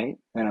guard, right?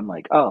 And I'm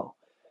like, oh.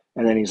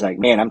 And then he's like,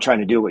 man, I'm trying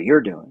to do what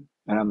you're doing.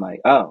 And I'm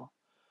like, oh.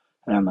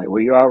 And I'm like,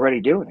 well, you're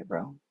already doing it,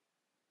 bro.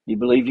 You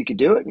believe you could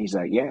do it? And he's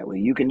like, yeah, well,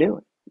 you can do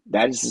it.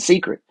 That is the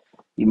secret.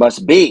 You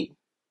must be.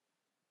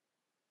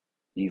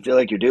 Do you feel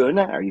like you're doing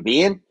that? Are you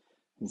being?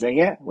 He's like,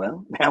 yeah,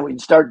 well, now we can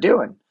start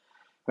doing.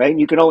 Right? And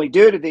you can only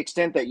do it to the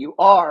extent that you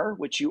are,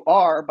 which you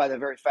are by the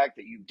very fact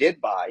that you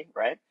did buy,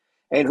 right?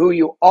 And who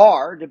you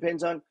are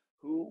depends on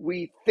who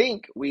we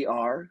think we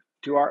are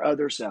to our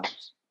other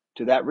selves,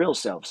 to that real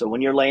self. So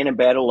when you're laying in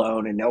bed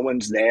alone and no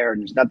one's there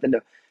and there's nothing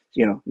to,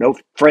 no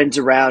friends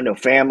around, no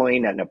family,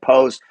 nothing to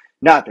post,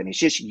 nothing. It's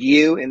just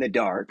you in the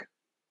dark.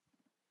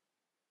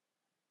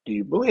 Do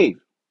you believe?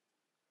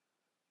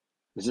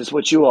 Is this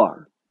what you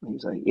are? And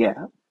he's like,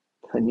 yeah.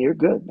 And you're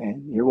good,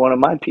 man. You're one of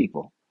my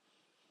people.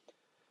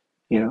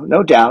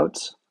 No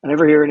doubts. I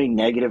never hear any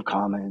negative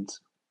comments.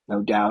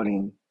 No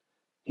doubting.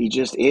 He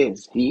just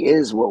is. He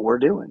is what we're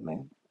doing,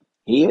 man.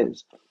 He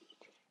is.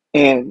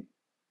 And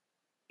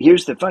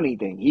here's the funny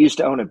thing. He used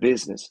to own a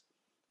business.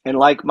 And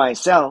like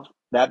myself,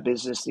 that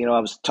business, I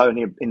was telling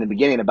you in the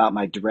beginning about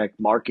my direct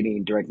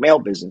marketing, direct mail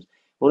business.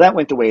 Well, that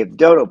went the way of the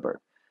dodo bird.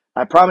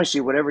 I promise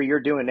you, whatever you're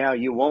doing now,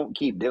 you won't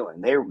keep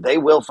doing. They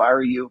will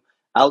fire you,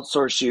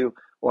 outsource you,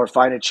 or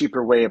find a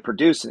cheaper way of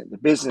producing it. The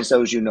business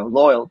owes you no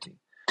loyalty.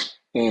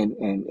 And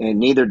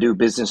neither do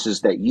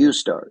businesses that you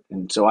start.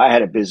 And so I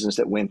had a business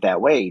that went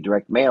that way.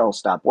 Direct mail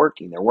stopped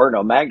working. There were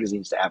no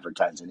magazines to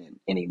advertise in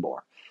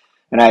anymore.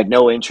 And I had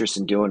no interest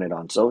in doing it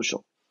on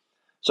social.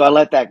 So I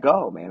let that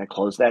go, man. I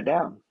closed that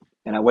down.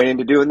 And I went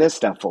into doing this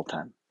stuff full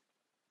time.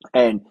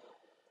 And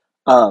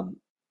um,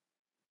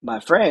 my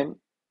friend,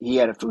 he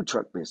had a food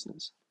truck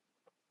business.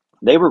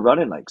 They were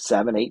running like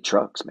 7, 8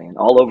 trucks, man,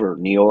 all over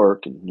New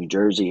York and New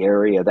Jersey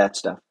area, that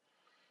stuff.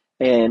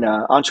 And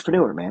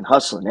entrepreneur, man,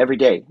 hustling every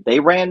day. They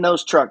ran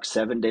those trucks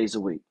 7 days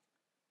a week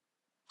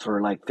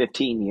for like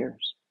 15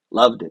 years.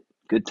 Loved it.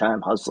 Good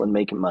time hustling,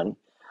 making money.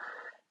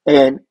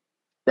 And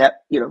that,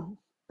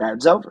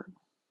 that's over.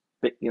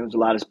 But, there's a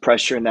lot of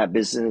pressure in that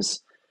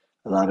business,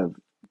 a lot of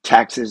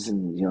taxes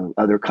and,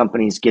 other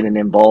companies getting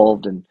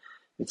involved. And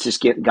it's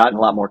just gotten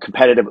a lot more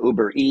competitive.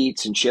 Uber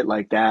Eats and shit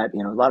like that,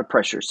 a lot of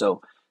pressure.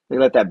 So they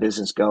let that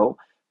business go.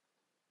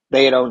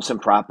 They had owned some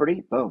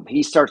property. Boom.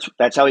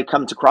 That's how he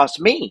comes across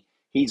me.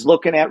 He's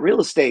looking at real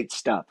estate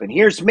stuff. And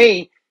here's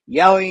me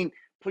yelling,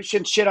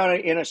 pushing shit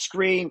in a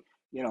screen,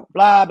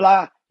 blah,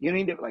 blah. You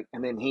need to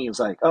and then he was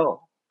like,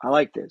 oh, I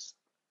like this.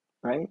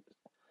 Right.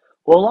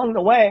 Well, along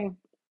the way, in an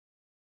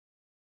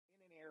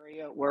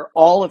area where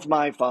all of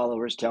my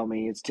followers tell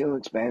me it's too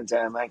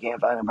expensive, I can't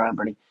find a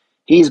property.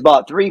 He's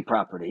bought 3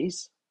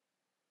 properties,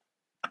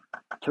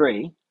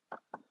 3,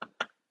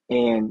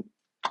 and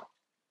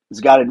he's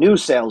got a new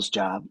sales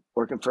job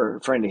working for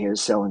a friend of his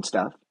selling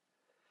stuff.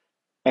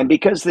 And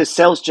because this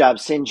sales job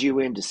sends you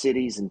into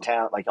cities and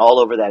town, like all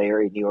over that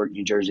area, New York,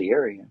 New Jersey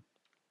area,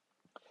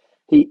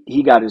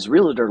 he got his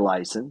realtor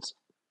license.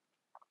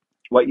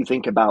 What you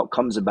think about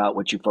comes about,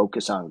 what you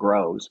focus on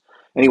grows.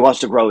 And he wants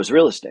to grow his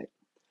real estate.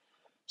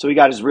 So he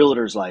got his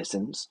realtor's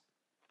license.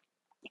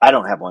 I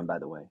don't have one, by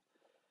the way.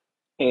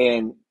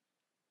 And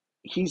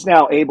he's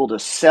now able to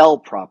sell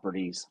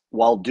properties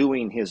while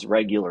doing his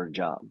regular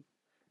job.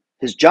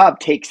 His job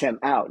takes him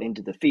out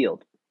into the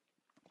field.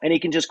 And he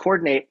can just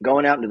coordinate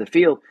going out into the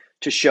field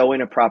to show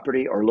in a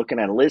property or looking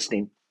at a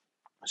listing.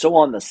 So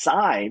on the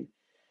side,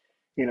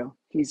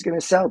 he's going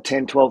to sell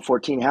 10, 12,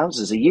 14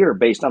 houses a year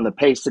based on the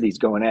pace that he's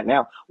going at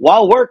now,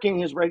 while working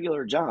his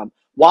regular job,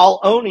 while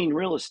owning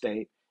real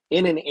estate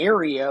in an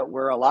area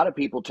where a lot of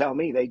people tell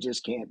me they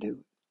just can't do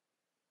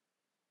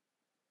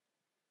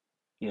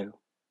it.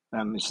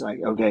 I'm just like,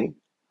 okay,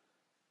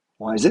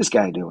 why is this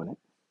guy doing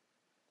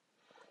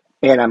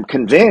it? And I'm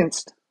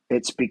convinced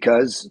it's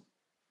because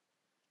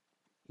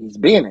he's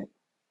being it.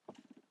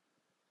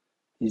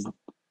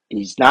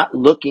 He's not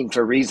looking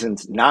for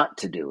reasons not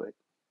to do it.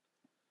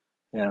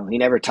 He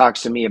never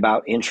talks to me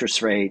about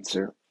interest rates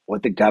or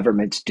what the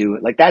government's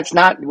doing. Like, that's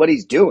not what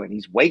he's doing.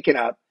 He's waking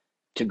up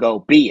to go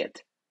be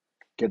it,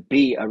 to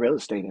be a real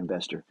estate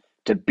investor,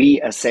 to be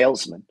a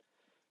salesman,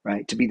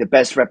 right? To be the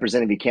best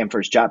representative he can for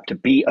his job, to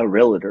be a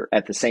realtor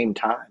at the same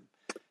time.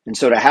 And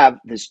so to have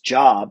this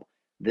job,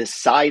 this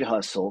side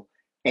hustle,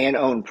 and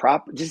own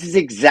property, this is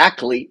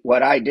exactly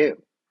what I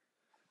do.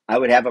 I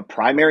would have a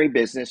primary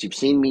business. You've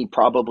seen me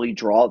probably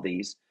draw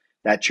these.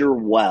 That's your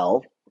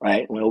well,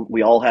 right?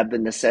 We all have the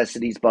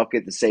necessities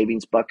bucket, the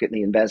savings bucket, and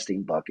the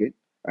investing bucket,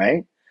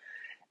 right?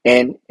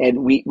 And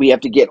we have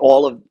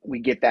to we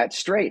get that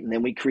straight. And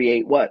then we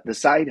create what? The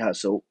side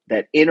hustle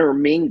that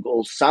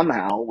intermingles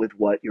somehow with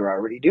what you're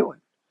already doing.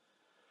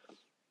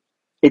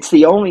 It's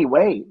the only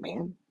way,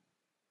 man.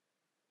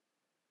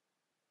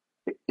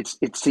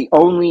 It's the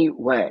only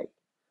way.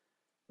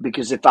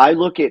 Because if I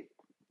look at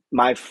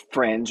my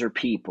friends or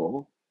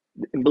people,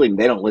 and believe me,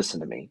 they don't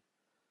listen to me.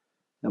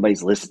 Nobody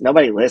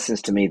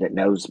listens to me that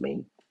knows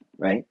me,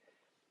 right?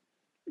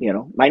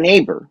 My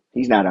neighbor,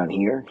 he's not on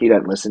here. He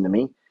doesn't listen to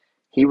me.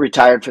 He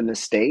retired from the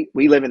state.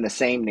 We live in the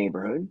same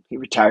neighborhood. He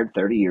retired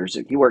 30 years.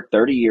 He worked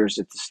 30 years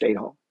at the state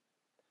home.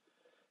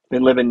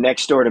 Been living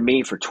next door to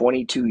me for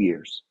 22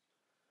 years.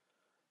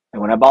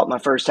 And when I bought my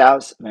first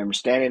house, I remember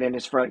standing in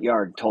his front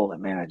yard and told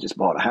him, man, I just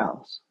bought a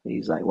house.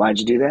 He's like, why'd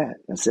you do that?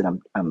 I said,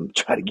 I'm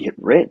trying to get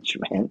rich,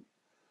 man.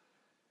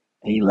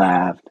 He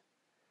laughed.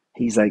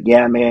 He's like,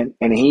 yeah, man.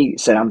 And he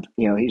said,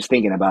 he was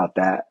thinking about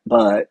that,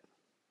 but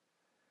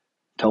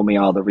told me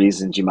all the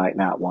reasons you might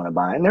not want to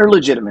buy. And they're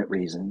legitimate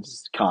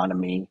reasons.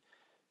 Economy,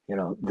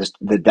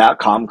 the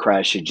dot-com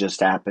crash had just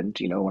happened,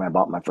 when I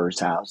bought my first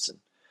house. And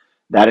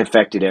that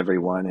affected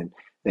everyone. And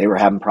they were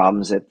having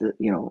problems at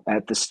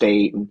the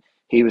state. And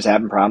he was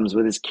having problems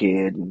with his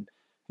kid. And,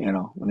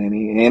 and then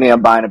he ended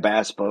up buying a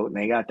bass boat. And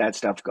they got that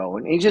stuff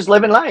going. And he's just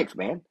living life,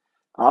 man.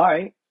 All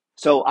right.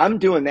 So I'm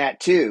doing that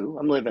too.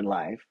 I'm living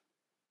life.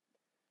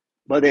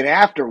 But then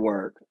after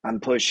work, I'm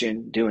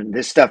doing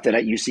this stuff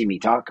that you see me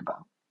talk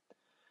about.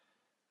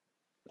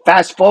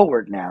 Fast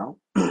forward now,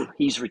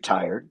 he's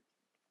retired,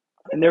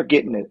 and they're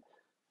getting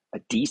a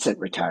decent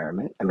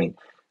retirement. I mean,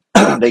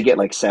 they get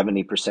like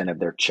 70% of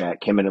their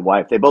check. Him and his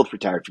wife, they both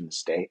retired from the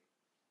state.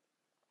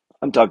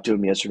 I'm talking to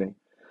him yesterday.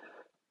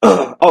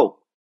 Oh, along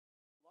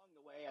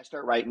the way, I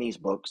start writing these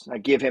books. I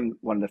give him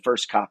one of the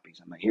first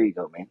copies. I'm like, here you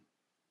go, man.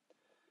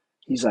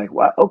 He's like,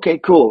 wow, okay,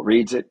 cool.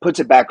 Reads it, puts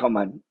it back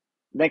on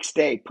Next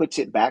day, puts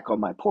it back on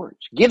my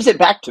porch, gives it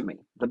back to me,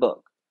 the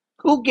book.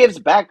 Who gives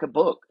back a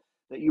book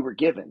that you were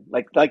given?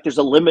 Like there's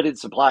a limited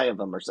supply of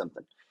them or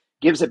something.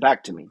 Gives it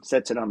back to me,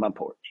 sets it on my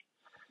porch.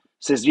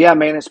 Says, yeah,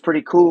 man, it's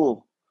pretty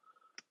cool.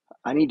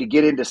 I need to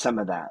get into some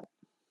of that.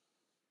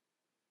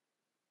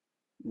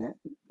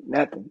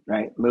 Nothing,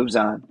 right? Moves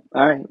on.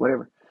 All right,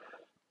 whatever.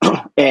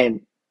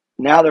 And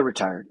now they're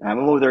retired. I'm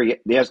over there.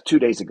 Yes, 2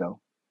 days ago.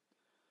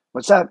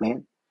 What's up,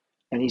 man?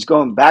 And he's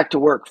going back to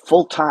work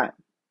full time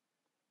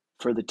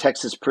for the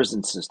Texas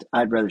prison system.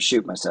 I'd rather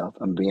shoot myself,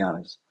 I'm gonna be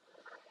honest.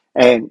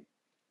 And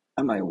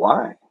I'm like,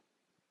 why?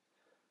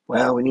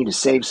 Well, we need to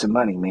save some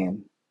money,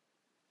 man.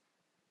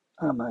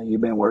 I'm like, you've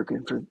been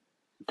working for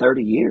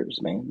 30 years,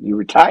 man. You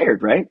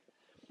retired, right?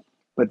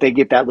 But they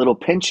get that little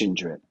pension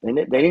drip. They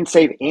didn't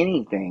save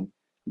anything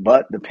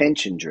but the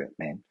pension drip,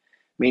 man.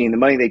 Meaning the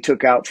money they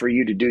took out for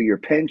you to do your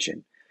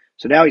pension.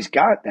 So now he's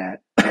got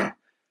that,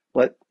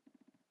 but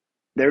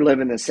they're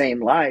living the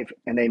same life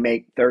and they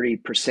make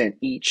 30%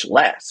 each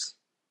less.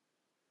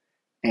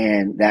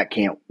 And that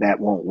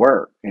won't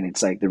work. And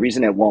it's like, the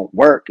reason it won't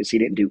work is he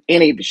didn't do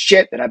any of the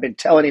shit that I've been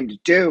telling him to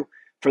do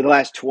for the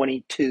last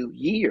 22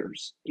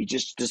 years. He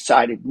just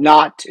decided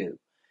not to.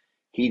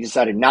 He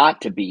decided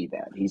not to be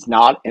that. He's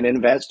not an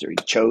investor. He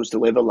chose to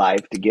live a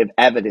life to give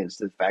evidence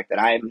to the fact that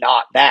I am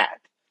not that.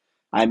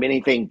 I'm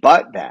anything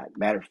but that.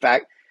 Matter of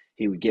fact,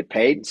 he would get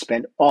paid and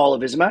spend all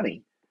of his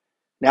money.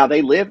 Now,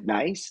 they lived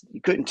nice. You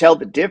couldn't tell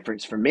the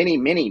difference for many,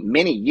 many,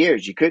 many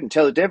years. You couldn't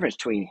tell the difference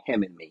between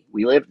him and me.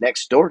 We lived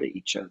next door to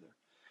each other.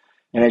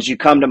 And as you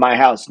come to my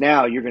house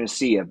now, you're going to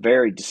see a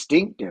very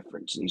distinct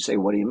difference. And you say,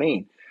 what do you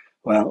mean?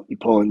 Well, you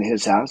pull into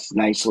his house,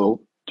 nice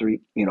little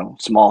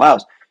small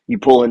house. You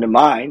pull into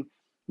mine,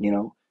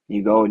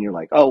 you go and you're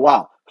like, oh,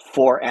 wow,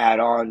 4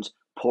 add-ons,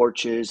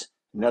 porches,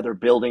 another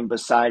building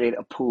beside it,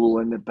 a pool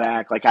in the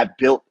back. Like I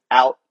built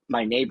out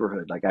my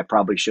neighborhood like I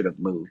probably should have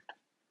moved.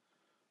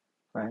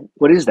 Right?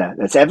 What is that?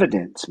 That's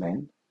evidence,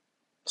 man.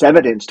 It's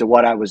evidence to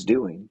what I was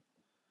doing.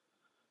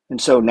 And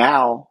so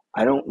now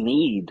I don't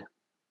need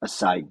a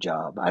side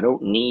job. I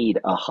don't need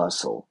a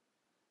hustle.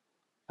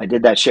 I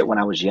did that shit when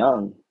I was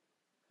young.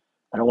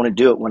 I don't want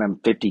to do it when I'm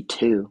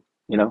 52,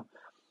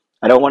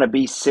 I don't want to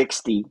be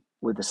 60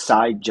 with a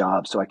side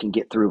job so I can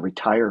get through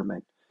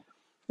retirement.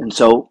 And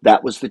so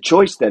that was the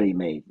choice that he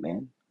made,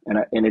 man.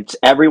 And it's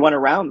everyone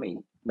around me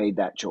made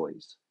that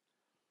choice.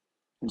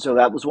 And so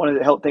that was one of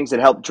the things that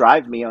helped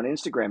drive me on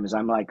Instagram is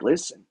I'm like,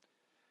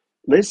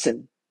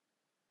 listen,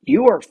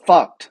 you are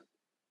fucked.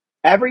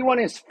 Everyone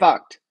is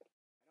fucked.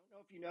 I don't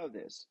know if you know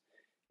this.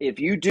 If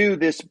you do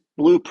this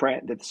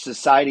blueprint that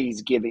society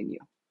is giving you,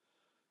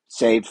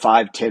 save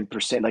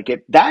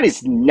 5-10%, that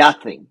is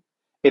nothing.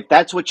 If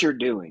that's what you're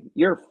doing,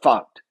 you're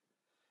fucked.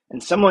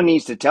 And someone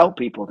needs to tell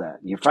people that.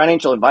 Your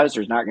financial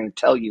advisor is not going to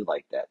tell you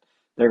like that.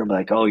 They're going to be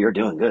like, oh, you're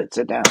doing good.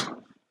 Sit down.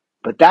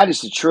 But that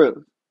is the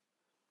truth.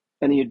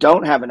 And you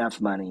don't have enough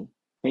money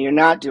and you're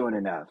not doing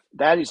enough.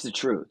 That is the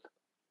truth,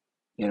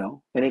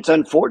 and it's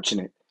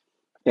unfortunate.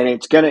 And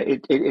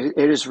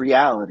it is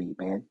reality,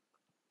 man.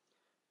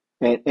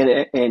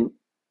 And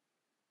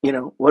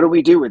what do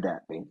we do with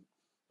that, man?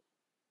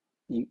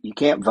 You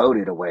can't vote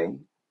it away.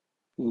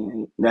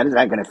 That is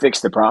not going to fix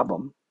the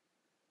problem.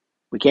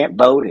 We can't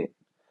vote it.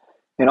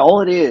 And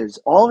all it is,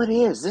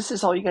 this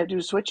is all you got to do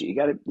is switch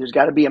it. There's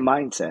got to be a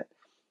mindset.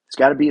 It's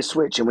got to be a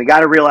switch. And we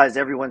got to realize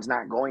everyone's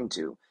not going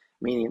to.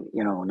 Meaning,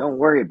 don't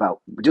worry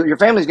about, your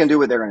family's going to do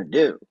what they're going to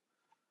do.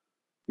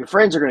 Your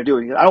friends are going to do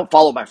it. I don't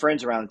follow my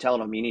friends around and telling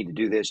them you need to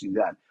do this, do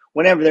that.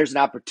 Whenever there's an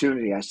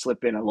opportunity, I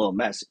slip in a little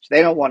message.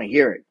 They don't want to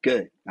hear it.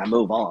 Good. I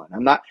move on.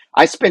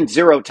 I spend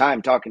zero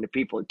time talking to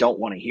people that don't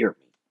want to hear me.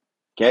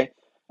 Okay.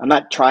 I'm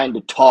not trying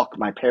to talk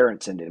my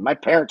parents into it. My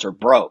parents are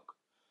broke.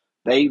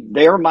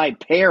 They're my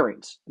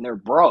parents and they're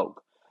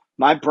broke.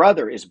 My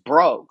brother is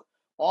broke.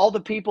 All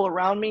the people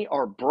around me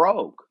are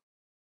broke.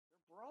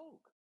 They're broke.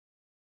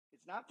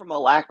 It's not from a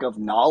lack of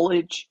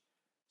knowledge.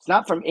 It's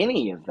not from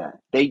any of that.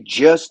 They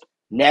just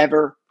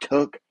never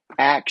took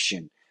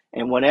action.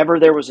 And whenever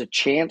there was a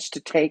chance to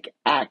take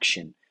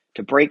action,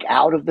 to break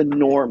out of the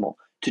normal,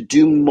 to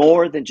do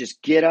more than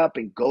just get up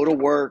and go to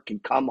work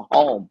and come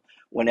home,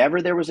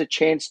 whenever there was a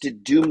chance to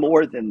do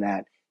more than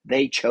that,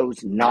 they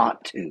chose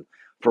not to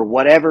for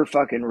whatever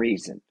fucking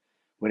reason.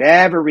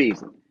 Whatever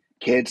reason.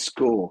 Kids'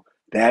 school.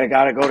 They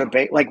gotta go to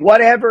bed. Like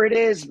whatever it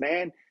is,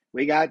 man.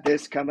 We got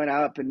this coming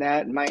up and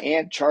that and my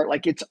aunt chart.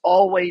 Like it's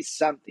always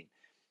something.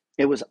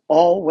 It was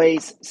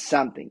always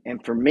something.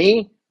 And for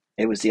me,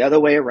 it was the other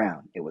way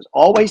around. It was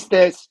always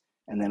this,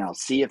 and then I'll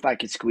see if I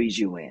could squeeze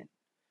you in.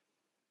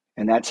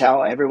 And that's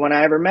how everyone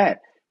I ever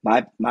met.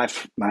 My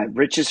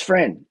richest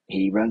friend,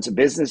 he runs a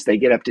business. They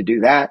get up to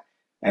do that.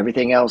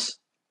 Everything else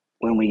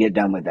when we get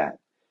done with that.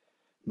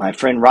 My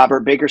friend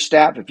Robert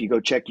Biggerstaff, if you go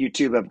check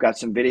YouTube, I've got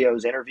some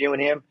videos interviewing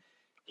him.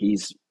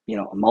 He's,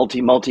 a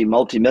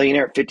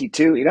multi-millionaire at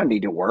 52. He doesn't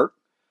need to work.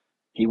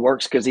 He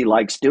works because he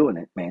likes doing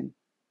it, man.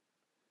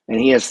 And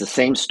he has the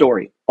same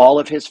story. All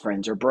of his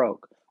friends are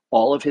broke.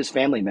 All of his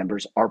family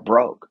members are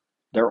broke.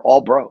 They're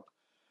all broke.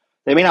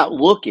 They may not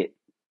look it,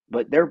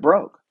 but they're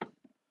broke.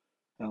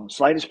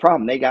 Slightest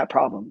problem, they got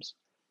problems.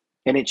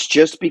 And it's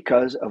just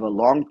because of a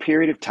long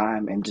period of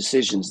time and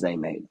decisions they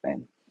made,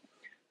 man.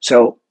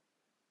 So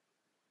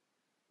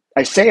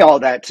I say all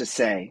that to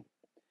say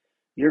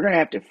you're going to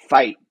have to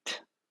fight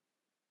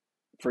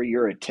for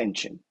your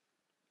attention.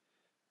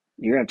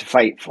 You're going to have to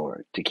fight for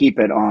it, to keep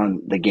it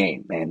on the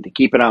game, man, to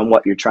keep it on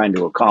what you're trying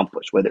to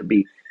accomplish, whether it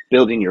be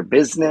building your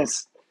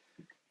business,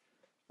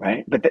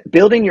 right? But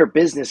building your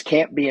business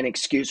can't be an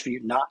excuse for you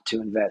not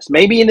to invest.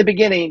 Maybe in the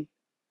beginning,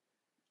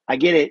 I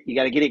get it. You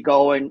got to get it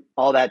going,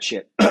 all that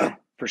shit,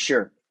 for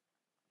sure.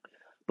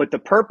 But the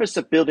purpose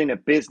of building a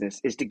business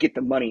is to get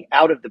the money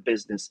out of the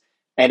business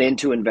and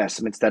into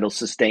investments that'll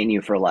sustain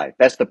you for life.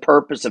 That's the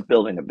purpose of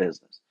building a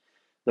business.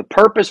 The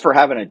purpose for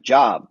having a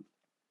job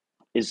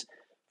is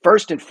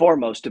first and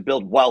foremost to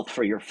build wealth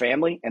for your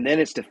family, and then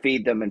it's to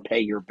feed them and pay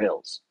your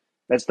bills.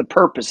 That's the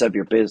purpose of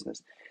your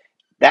business.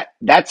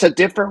 That's a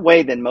different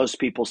way than most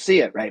people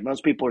see it, right?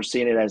 Most people are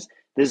seeing it as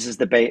this is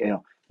the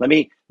let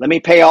me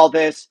pay all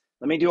this,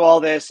 let me do all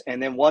this,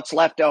 and then what's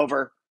left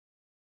over,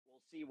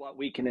 we'll see what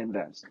we can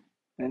invest.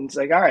 And it's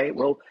like, all right,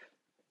 well,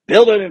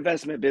 build an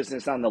investment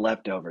business on the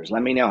leftovers.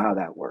 Let me know how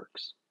that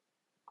works.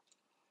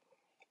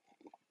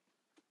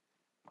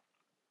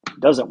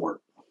 It doesn't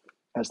work.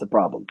 That's the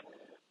problem.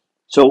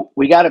 So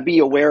we got to be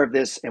aware of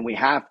this, and we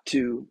have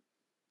to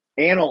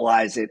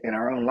analyze it in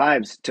our own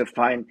lives to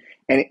find.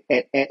 And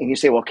you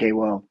say, well, okay,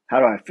 well, how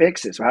do I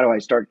fix this? How do I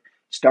start?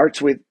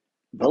 Starts with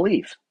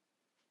belief.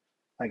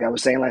 Like I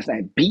was saying last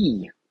night,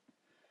 be.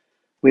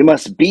 We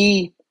must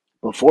be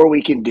before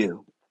we can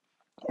do,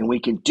 and we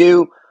can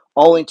do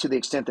only to the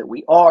extent that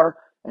we are,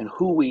 and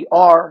who we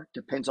are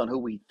depends on who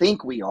we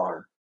think we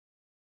are.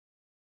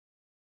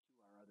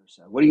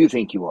 What do you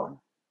think you are?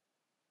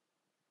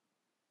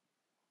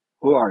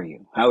 Who are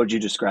you? How would you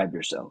describe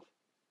yourself?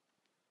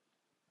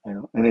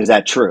 And is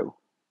that true?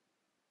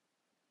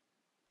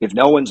 If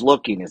no one's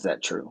looking, is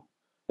that true?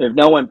 If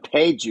no one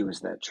paid you,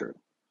 is that true?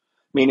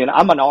 Meaning,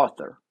 I'm an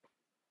author.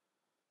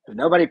 If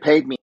nobody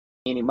paid me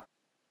any money,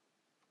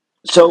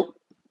 so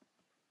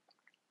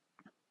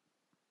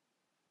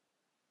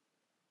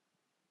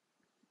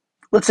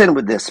let's end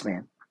with this,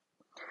 man.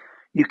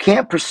 You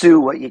can't pursue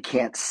what you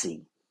can't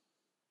see.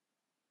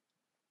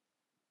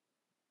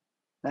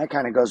 That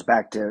kind of goes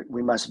back to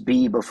we must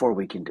be before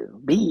we can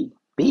do. Be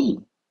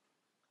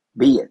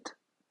it,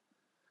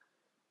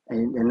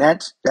 and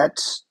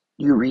that's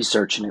you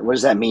researching it. What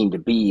does that mean to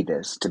be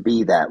this? To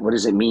be that? What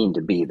does it mean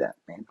to be that,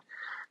 man?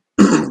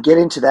 Get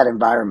into that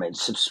environment.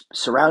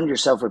 Surround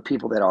yourself with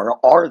people that are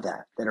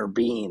that are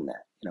being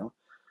that.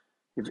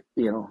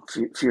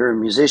 If you're a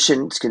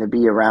musician, it's going to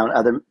be around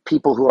other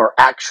people who are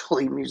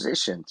actually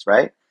musicians,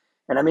 right?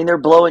 And I mean, they're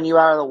blowing you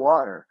out of the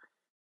water.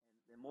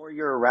 The more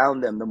you're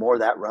around them, the more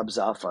that rubs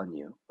off on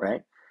you,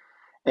 right?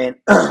 And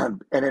an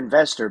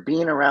investor,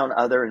 being around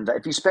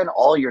if you spend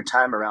all your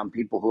time around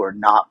people who are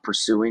not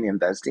pursuing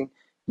investing,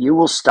 you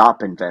will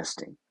stop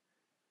investing.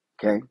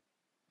 Okay,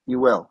 you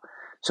will.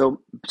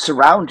 So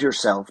surround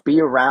yourself, be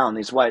around.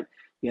 Is what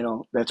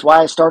That's why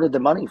I started the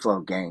Money Flow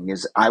Gang.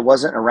 Is I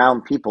wasn't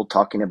around people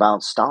talking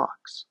about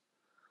stocks.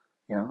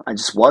 I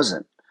just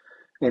wasn't.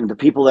 And the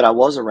people that I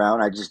was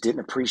around, I just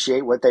didn't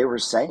appreciate what they were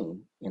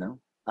saying.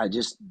 I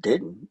just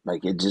didn't.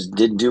 Like, it just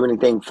didn't do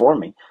anything for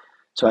me.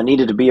 So I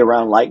needed to be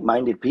around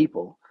like-minded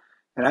people.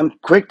 And I'm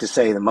quick to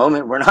say the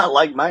moment we're not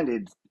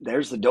like-minded,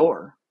 there's the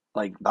door.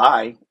 Like,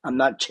 bye. I'm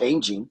not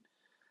changing.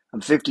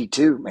 I'm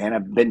 52, man.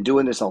 I've been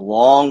doing this a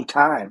long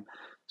time.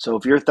 So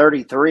if you're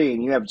 33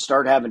 and you have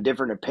start having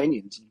different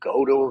opinions,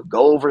 go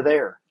over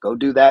there. Go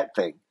do that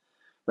thing.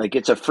 Like,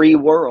 it's a free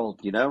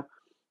world.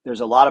 There's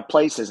a lot of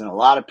places and a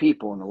lot of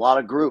people and a lot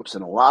of groups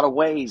and a lot of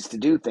ways to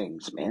do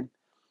things, man.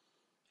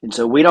 And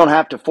so we don't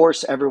have to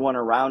force everyone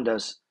around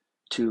us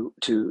to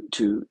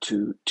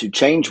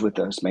change with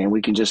us, man.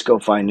 We can just go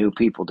find new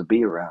people to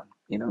be around.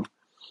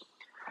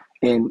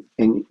 And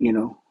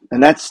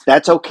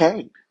that's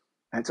okay.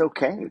 That's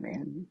okay,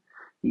 man.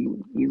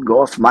 You can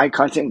go off my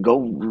content and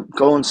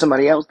go on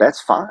somebody else.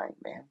 That's fine,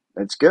 man.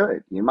 That's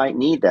good. You might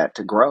need that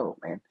to grow,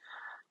 man.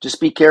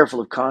 Just be careful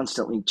of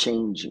constantly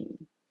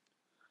changing.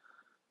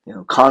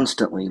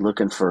 Constantly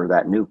looking for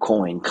that new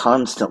coin,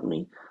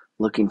 constantly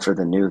looking for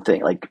the new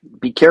thing. Like,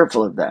 be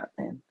careful of that,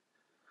 man.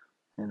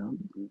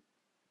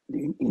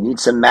 You need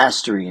some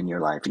mastery in your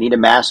life. You need to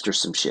master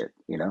some shit.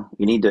 You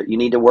need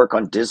to work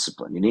on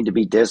discipline. You need to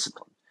be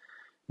disciplined.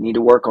 You need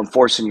to work on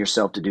forcing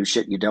yourself to do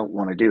shit you don't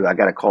want to do. I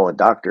got to call a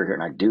doctor here,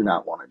 and I do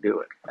not want to do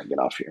it. I get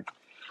off here,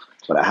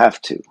 but I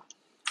have to,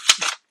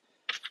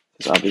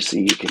 because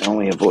obviously you can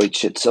only avoid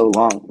shit so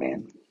long,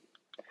 man.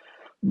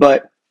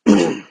 But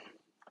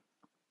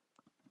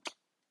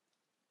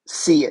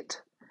see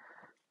it.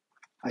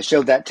 I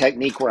showed that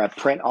technique where I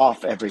print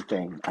off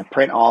everything. I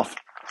print off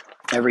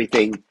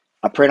everything.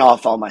 I print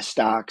off all my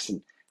stocks,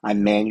 and I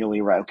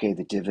manually write, okay,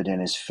 the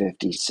dividend is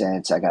 50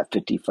 cents. I got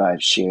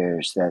 55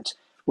 shares.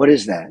 What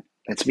is that?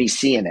 That's me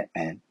seeing it,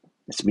 man.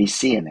 That's me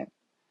seeing it.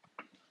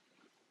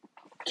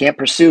 Can't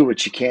pursue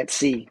what you can't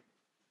see.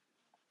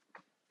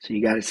 So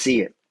you got to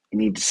see it. You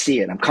need to see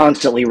it. I'm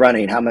constantly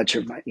running. How much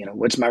of my,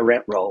 what's my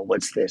rent roll?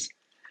 What's this?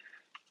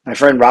 My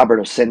friend Robert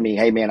will send me,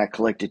 hey man, I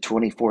collected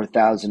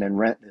 24,000 in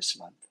rent this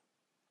month.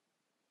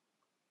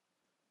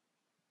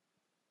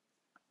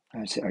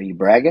 I said, are you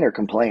bragging or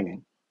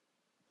complaining?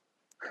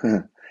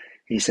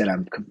 He said,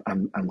 I'm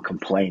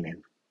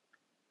complaining.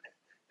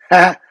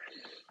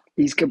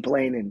 He's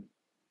complaining.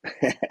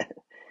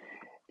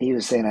 He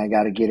was saying, I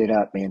got to get it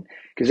up, man.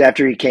 Because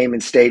after he came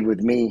and stayed with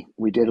me,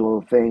 we did a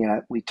little thing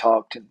and we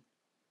talked. And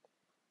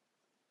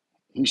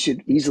he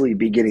should easily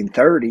be getting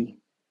 30,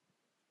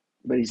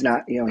 but he's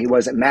not, he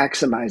wasn't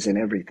maximizing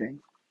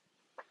everything.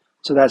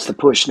 So that's the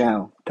push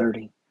now,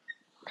 30.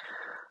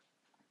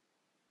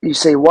 You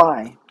say,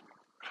 why?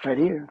 Right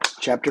here,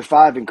 chapter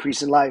 5,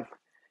 increase in life.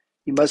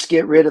 You must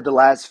get rid of the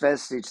last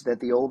vestige that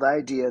the old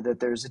idea that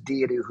there's a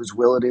deity whose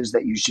will it is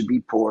that you should be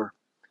poor,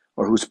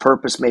 or whose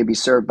purpose may be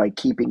served by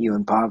keeping you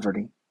in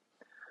poverty.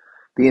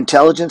 The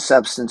intelligent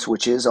substance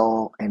which is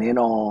all and in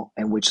all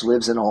and which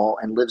lives in all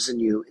and lives in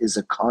you is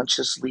a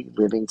consciously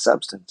living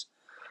substance.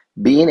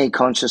 Being a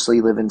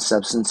consciously living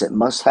substance, it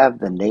must have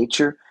the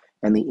nature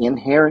and the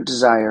inherent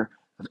desire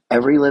of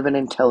every living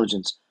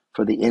intelligence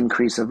for the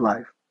increase of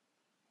life.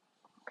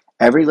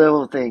 Every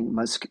little thing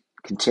must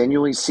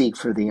continually seek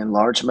for the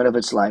enlargement of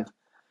its life,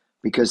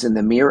 because in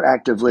the mere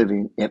act of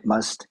living, it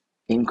must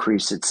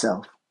increase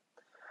itself.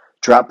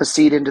 Drop a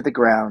seed into the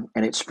ground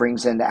and it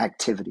springs into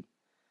activity.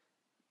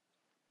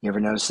 You ever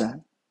notice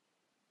that?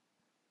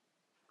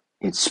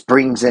 It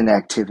springs into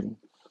activity.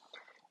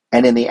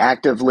 And in the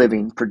act of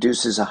living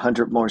produces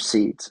 100 more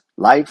seeds.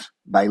 Life,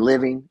 by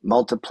living,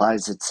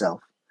 multiplies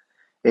itself.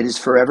 It is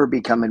forever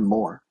becoming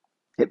more.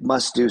 It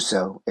must do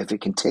so if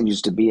it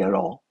continues to be at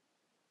all.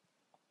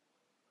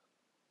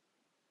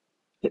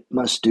 It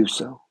must do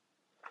so.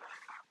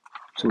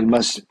 So we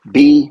must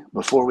be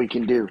before we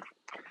can do.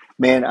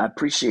 Man, I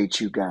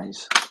appreciate you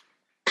guys.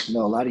 I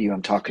know a lot of you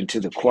I'm talking to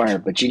the choir,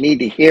 but you need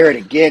to hear it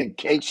again in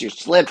case you're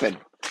slipping,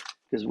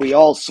 because we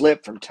all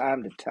slip from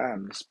time to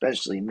time,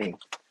 especially me.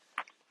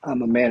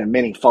 I'm a man of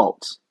many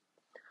faults.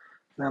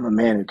 I'm a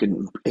man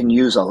who can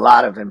use a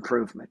lot of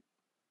improvement.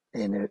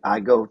 And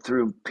I go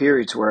through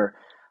periods where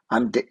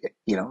I'm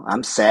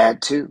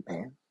sad too,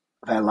 man.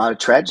 I've had a lot of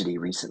tragedy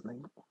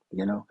recently.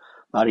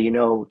 A lot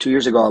of 2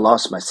 years ago I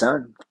lost my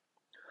son.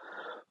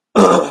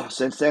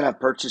 Since then I've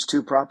purchased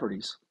 2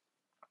 properties,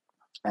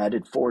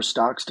 added 4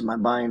 stocks to my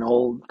buy and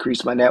hold,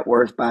 increased my net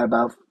worth by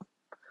about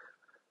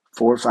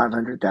 400,000 or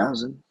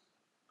 500,000.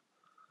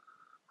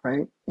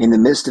 Right in the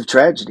midst of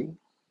tragedy.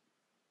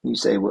 You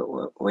say,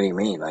 what do you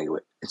mean? Like,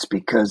 it's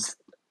because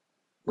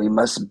we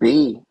must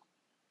be.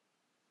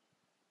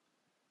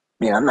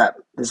 I mean,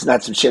 this is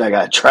not some shit I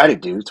got to try to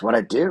do. It's what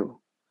I do.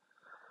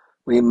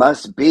 We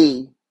must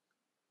be.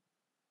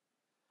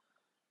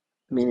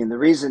 Meaning the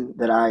reason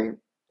that I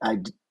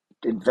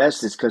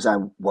invest is because I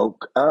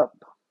woke up.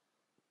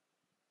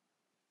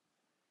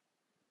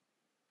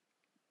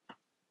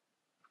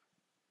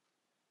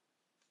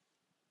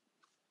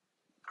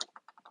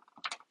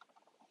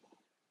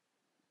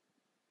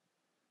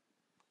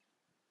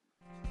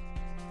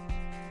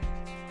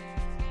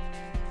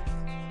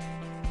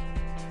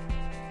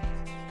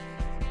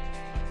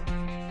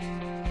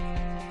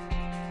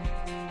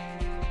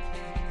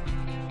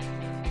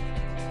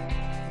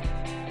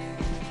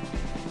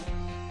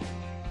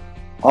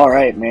 All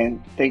right,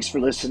 man. Thanks for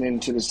listening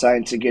to the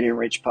Science of Getting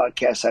Rich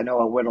podcast. I know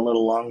I went a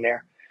little long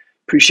there.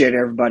 Appreciate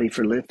everybody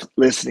for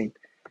listening.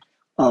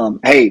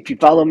 Hey, if you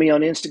follow me on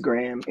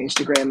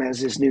Instagram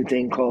has this new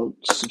thing called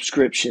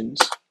subscriptions.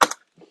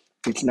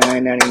 It's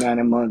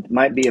 $9.99 a month.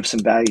 Might be of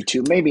some value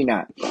too, maybe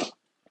not.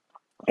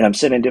 And I'm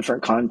sending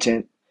different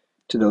content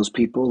to those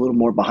people, a little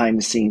more behind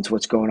the scenes,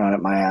 what's going on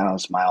at my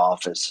house, my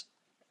office,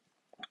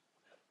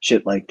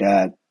 shit like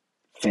that,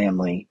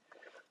 family,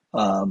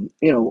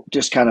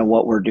 just kind of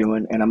what we're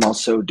doing. And I'm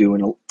also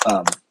doing,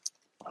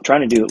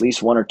 trying to do at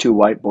least 1 or 2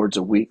 whiteboards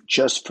a week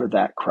just for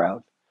that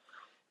crowd.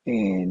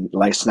 And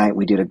last night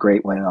we did a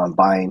great one on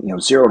buying,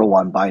 0 to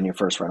 1, buying your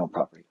first rental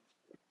property.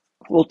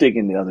 We'll dig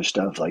into other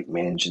stuff like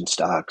managing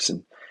stocks,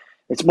 and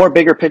it's more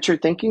bigger picture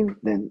thinking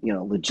than,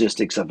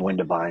 logistics of when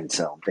to buy and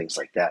sell and things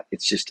like that.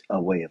 It's just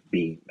a way of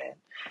being, man.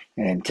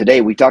 And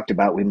today we talked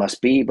about we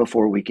must be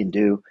before we can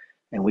do,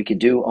 and we can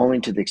do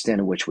only to the extent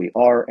in which we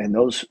are, and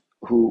those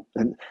who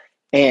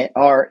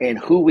are and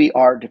who we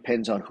are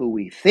depends on who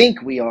we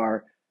think we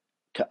are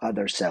to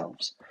other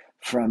selves.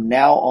 From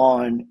now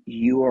on,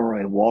 you are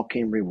a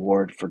walking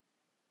reward for.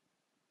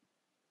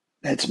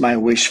 That's my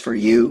wish for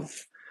you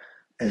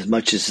as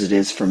much as it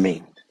is for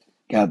me.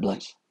 God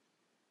bless.